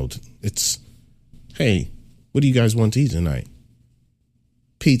funneled. It's, hey, what do you guys want to eat tonight?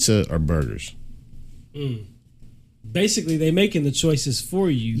 Pizza or burgers? Basically, they're making the choices for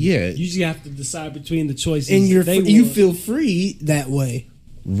you. Yeah. You just have to decide between the choices. And you feel free that way.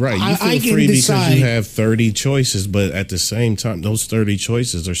 Right. You feel I can free decide. because you have 30 choices, but at the same time, those 30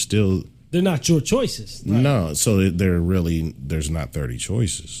 choices are still... They're not your choices. Right. No, so there's not 30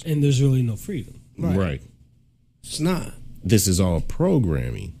 choices. And there's really no freedom. Right. It's not. This is all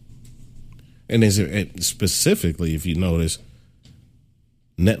programming. And specifically, if you notice,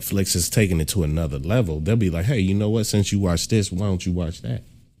 Netflix has taken it to another level. They'll be like, hey, you know what? Since you watch this, why don't you watch that?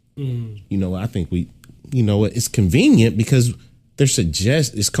 You know, I think it's convenient because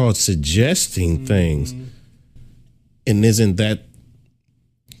it's called suggesting things. And isn't that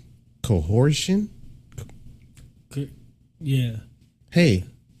coercion? Yeah. Hey,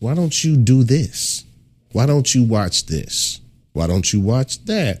 why don't you do this? Why don't you watch this? Why don't you watch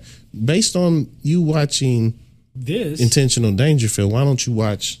that? Based on you watching this Intentional Dangerfield, why don't you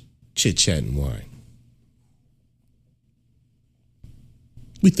watch Chit Chat and Wine?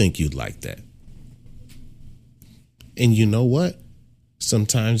 We think you'd like that. And you know what?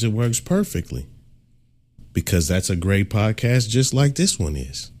 Sometimes it works perfectly because that's a great podcast just like this one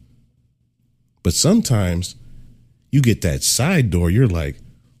is. But sometimes you get that side door, you're like,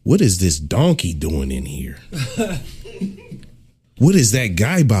 what is this donkey doing in here? What is that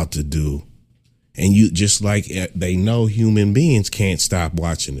guy about to do? And you just like they know human beings can't stop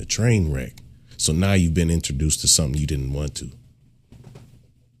watching a train wreck. So now you've been introduced to something you didn't want to.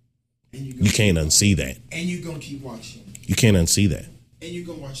 And You can't unsee that. And you're going to keep watching. You can't unsee that. And you're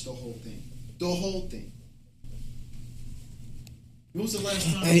going to watch the whole thing. The whole thing. When was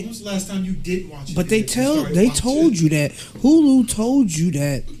the last time you didn't watch it? But they told you that. Hulu told you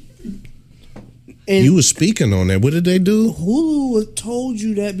that. And You were speaking on that. What did they do? Hulu told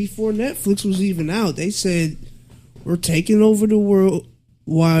you that before Netflix was even out. They said, we're taking over the world.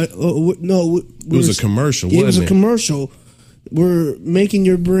 Why? No, It was a commercial, It was wasn't a commercial. We're making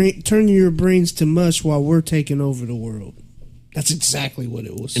turning your brains to mush while we're taking over the world. That's exactly what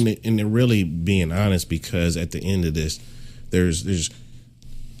it was. And they're really being honest, because at the end of this, let's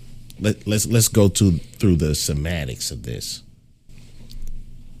go through the semantics of this.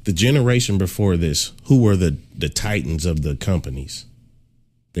 The generation before this, who were the titans of the companies?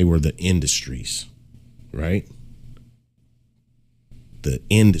 They were the industries, right? The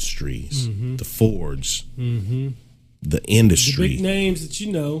industries, the Fords, the industry. The big names that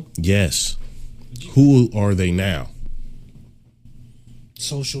you know. Yes. Who are they now?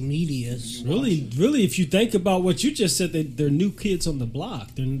 Social media. Really, if you think about what you just said, they're new kids on the block.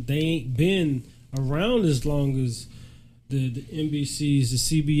 They ain't been around as long as the NBCs, the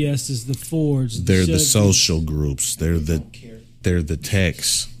CBSs, the Fords. They're the Chevys. social groups. They're the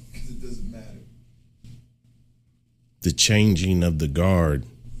techs. Because it doesn't matter. The changing of the guard.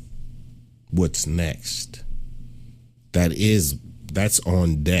 What's next? That's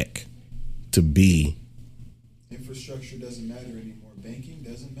on deck to be. Infrastructure doesn't matter anymore. Banking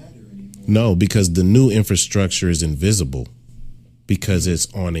doesn't matter anymore. No, because the new infrastructure is invisible because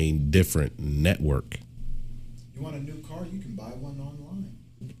it's on a different network. You want a new car? You can buy one online.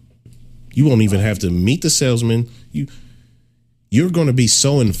 You won't even have to meet the salesman. You're going to be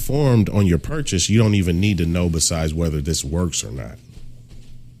so informed on your purchase, you don't even need to know besides whether this works or not.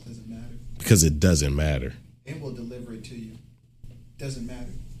 Doesn't matter. Because it doesn't matter. And we'll deliver it to you. Doesn't matter.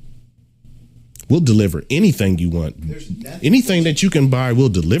 We'll deliver anything you want. Anything that you can buy, we'll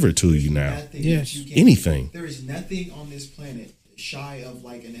deliver to you now. Yes. Anything. There is nothing on this planet shy of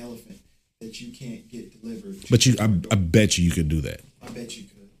like an elephant that you can't get delivered. But I bet you could do that. I bet you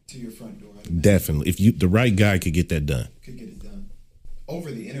could to your front door. Definitely. If the right guy could get that done. Could get it done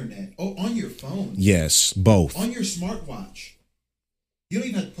over the internet. Oh, on your phone. Yes, both. On your smartwatch. You don't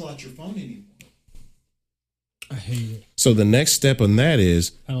even have to pull out your phone anymore. I hate it. So the next step on that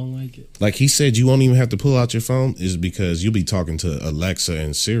is, I don't like it. like he said, you won't even have to pull out your phone, is because you'll be talking to Alexa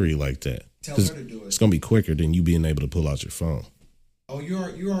and Siri like that. Tell her to do it. It's gonna be quicker than you being able to pull out your phone. Oh, you're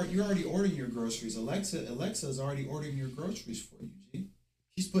already ordering your groceries. Alexa's already ordering your groceries for you. G.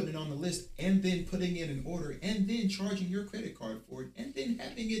 She's putting it on the list and then putting in an order and then charging your credit card for it and then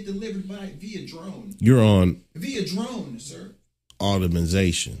having it delivered via drone. You're on Via drone, sir.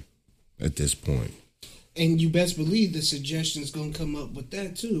 automation at this point. And you best believe the suggestion's gonna come up with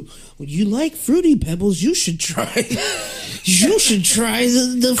that too. When you like Fruity Pebbles, you should try. You should try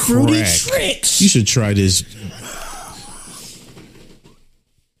the Fruity Crack. Tricks. You should try this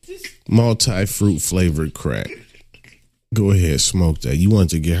multi-fruit flavored crack. Go ahead, smoke that. You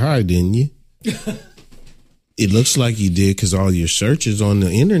wanted to get high, didn't you? It looks like you did because all your searches on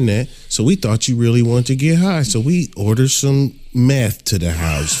the internet. So we thought you really wanted to get high. So we ordered some meth to the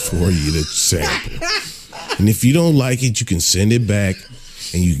house for you to sample. And if you don't like it, you can send it back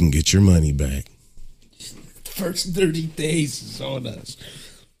and you can get your money back. First 30 days is on us.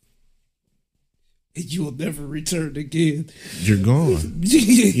 And you will never return again. You're gone.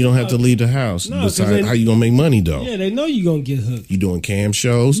 You don't have to leave the house. No, 'cause Besides, how you gonna make money though? Yeah, they know you're going to get hooked. You doing cam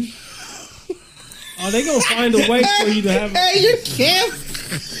shows? Are they going to find a way for you to have... Hey, you can't.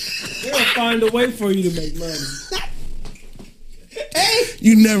 They're going to find a way for you to make money.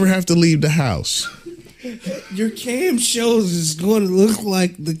 You never have to leave the house. Your cam shows is going to look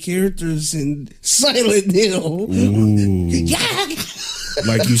like the characters in Silent Hill. Ooh. Yeah.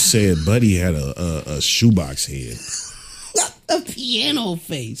 Like you said, Buddy had a shoebox head. A piano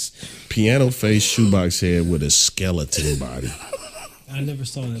face. Piano face shoebox head with a skeleton body. I never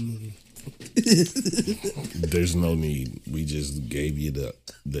saw that movie. There's no need. We just gave you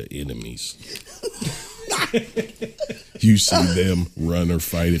the enemies. You see them run or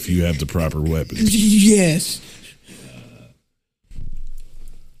fight if you have the proper weapons. Yes.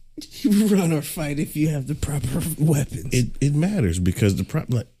 You run or fight if you have the proper weapons. It matters because the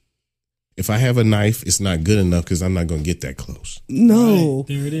problem. If I have a knife, it's not good enough because I'm not going to get that close. No. Right,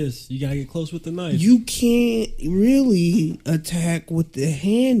 there it is. You gotta get close with the knife. You can't really attack with the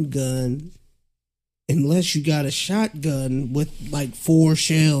handgun unless you got a shotgun with like 4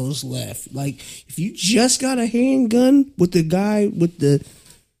 shells left. Like, if you just got a handgun with the guy with the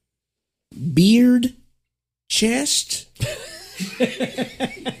beard chest,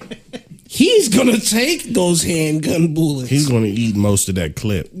 he's gonna take those handgun bullets. He's going to eat most of that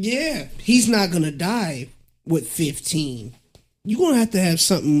clip. Yeah, he's not gonna die with 15. You're gonna have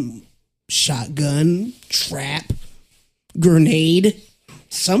something, shotgun, trap, grenade,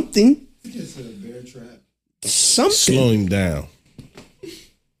 something. You just said a bear trap. Something. Slow him down.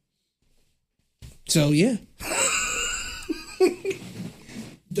 So yeah.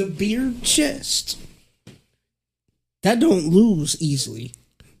 The beard chest. That don't lose easily.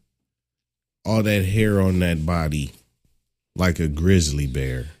 All that hair on that body, like a grizzly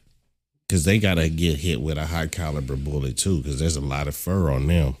bear. Because they got to get hit with a high caliber bullet too, because there's a lot of fur on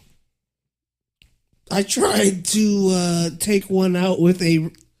them. I tried to take one out with a...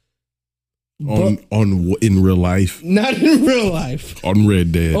 In real life? Not in real life. On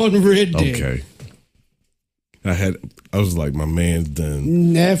Red Dead? On Red Dead. Okay. I was like, my man's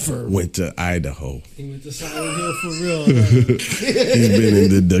done. Never. Went to Idaho. He went to Silent Hill for real. He's been in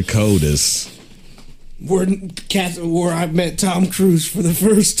the Dakotas. Where I met Tom Cruise for the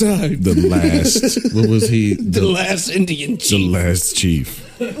first time. The last, what was he? The last Indian chief. The last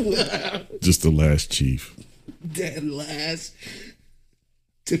chief. Just the last chief. That last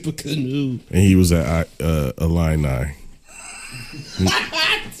tip of canoe. And he was at Illini.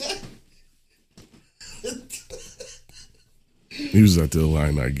 He was at the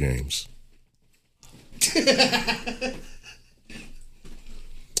Illini games.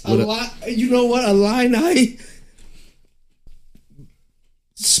 You know what? Illini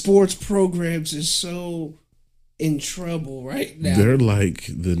sports programs is so in trouble right now. They're like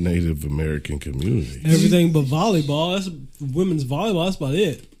the Native American community. Everything but volleyball. That's women's volleyball. That's about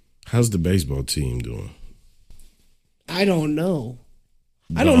it. How's the baseball team doing? I don't know.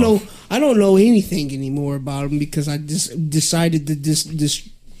 I don't know anything anymore about them because I just decided to just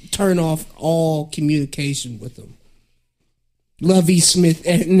turn off all communication with them. Lovey Smith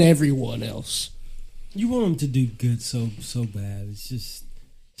and everyone else. You want them to do good so bad. It's just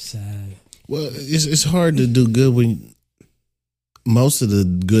sad. Well, it's hard to do good when most of the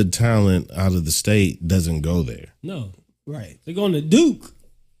good talent out of the state doesn't go there. No. Right. They're going to Duke.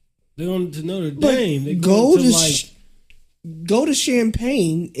 They're going to Notre Dame. They're Go going to go to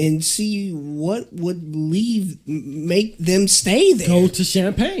Champaign and see what would make them stay there. Go to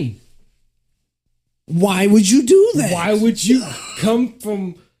Champaign. Why would you do that? Why would you come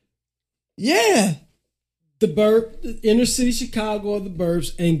from the inner city Chicago or the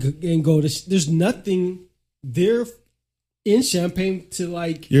burbs and go to? There's nothing there in Champaign to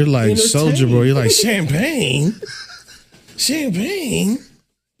like. You're like entertain. Soldier Boy. You're like Champagne. Champagne.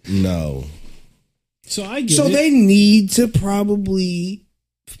 No. So I get So it. they need to probably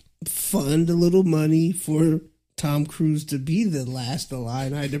fund a little money for Tom Cruise to be the last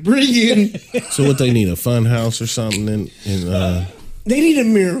Illini to bring in. So what they need, a fun house or something? They need a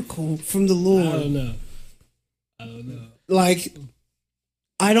miracle from the Lord. I don't know. Like,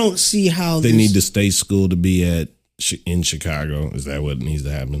 I don't see how they need the state school to be in Chicago. Is that what needs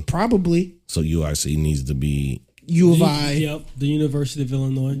to happen? Probably. So UIC needs to be U of I. Yep, the University of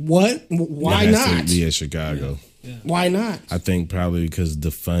Illinois. What? Why it has not? to be at Chicago. Yeah. Why not? I think probably because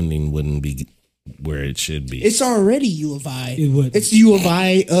the funding wouldn't be where it should be. It's already U of I. It would. It's U of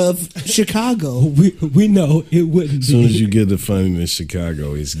I of Chicago. We know it wouldn't. As soon as you get the funding in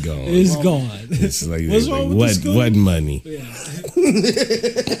Chicago, it's gone. It's gone. It's like, What's wrong with the school? What money? Yeah.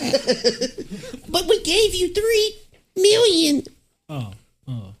 But we gave you $3 million. Oh,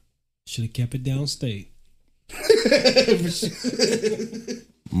 should have kept it downstate.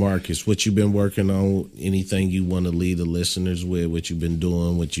 Marcus, what you been working on? Anything you want to leave the listeners with? What you been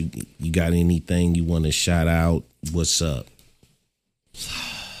doing? What you got? Anything you want to shout out? What's up?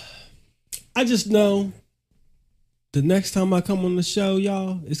 I just know the next time I come on the show,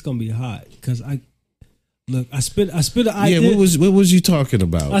 y'all, it's gonna be hot because I spit an idea. Yeah, what was you talking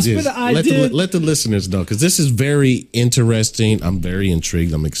about? I spit an idea. Let the listeners know because this is very interesting. I'm very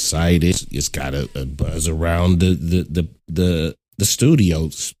intrigued. I'm excited. It's got a buzz around the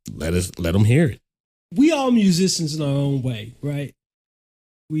studios. Let them hear it. We all musicians in our own way, right?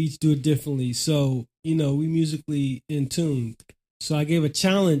 We each do it differently. So, we musically in tune. So I gave a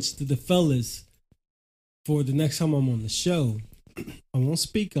challenge to the fellas for the next time I'm on the show. I won't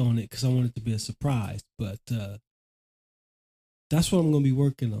speak on it because I want it to be a surprise, but that's what I'm going to be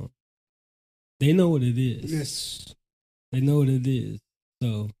working on. They know what it is. Yes. They know what it is.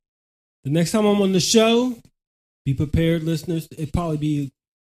 So the next time I'm on the show, be prepared, listeners. It'd probably be,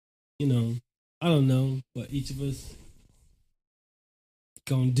 I don't know what each of us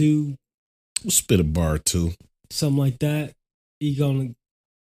gonna do. We'll spit a bar or two. Something like that. You gonna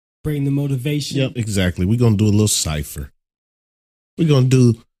bring the motivation. Yep, exactly. We're gonna do a little cipher. We're gonna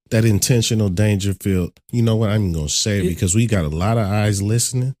do that intentional Dangerfield. You know what? I'm even gonna say it because we got a lot of eyes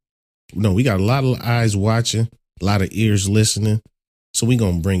listening. No, we got a lot of eyes watching, a lot of ears listening. So we're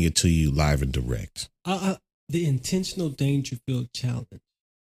gonna bring it to you live and direct. The intentional Dangerfield challenge.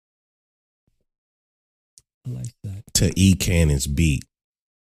 I like that. To E Cannon's beat.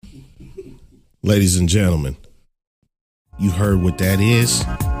 Ladies and gentlemen, you heard what that is.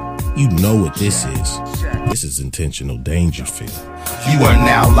 You know what this is. This is intentional Dangerfield. You are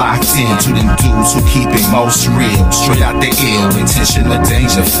now locked in to them dudes who keep it most real. Straight out the ill, intentional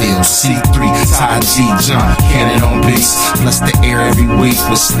Dangerfield. C3, Ty G, John Cannon on beats. Bless the air every week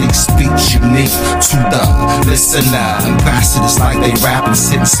with sleek speech unique to the listener. Ambassadors like they rapping,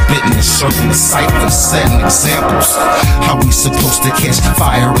 sitting, spitting, and serving the cipher, setting examples. How we supposed to catch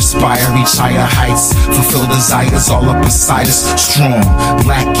fire, aspire, reach higher heights, fulfill desires all up inside us. Strong,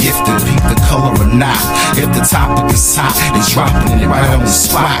 black gifted, peep the color or not. If the topic is hot, they dropping it right on the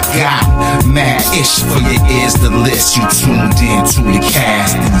spot. Got mad-ish for your ears, the list. You tuned in to the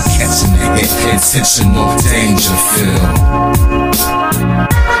cast and you catching the hit. Intentional Dangerfield.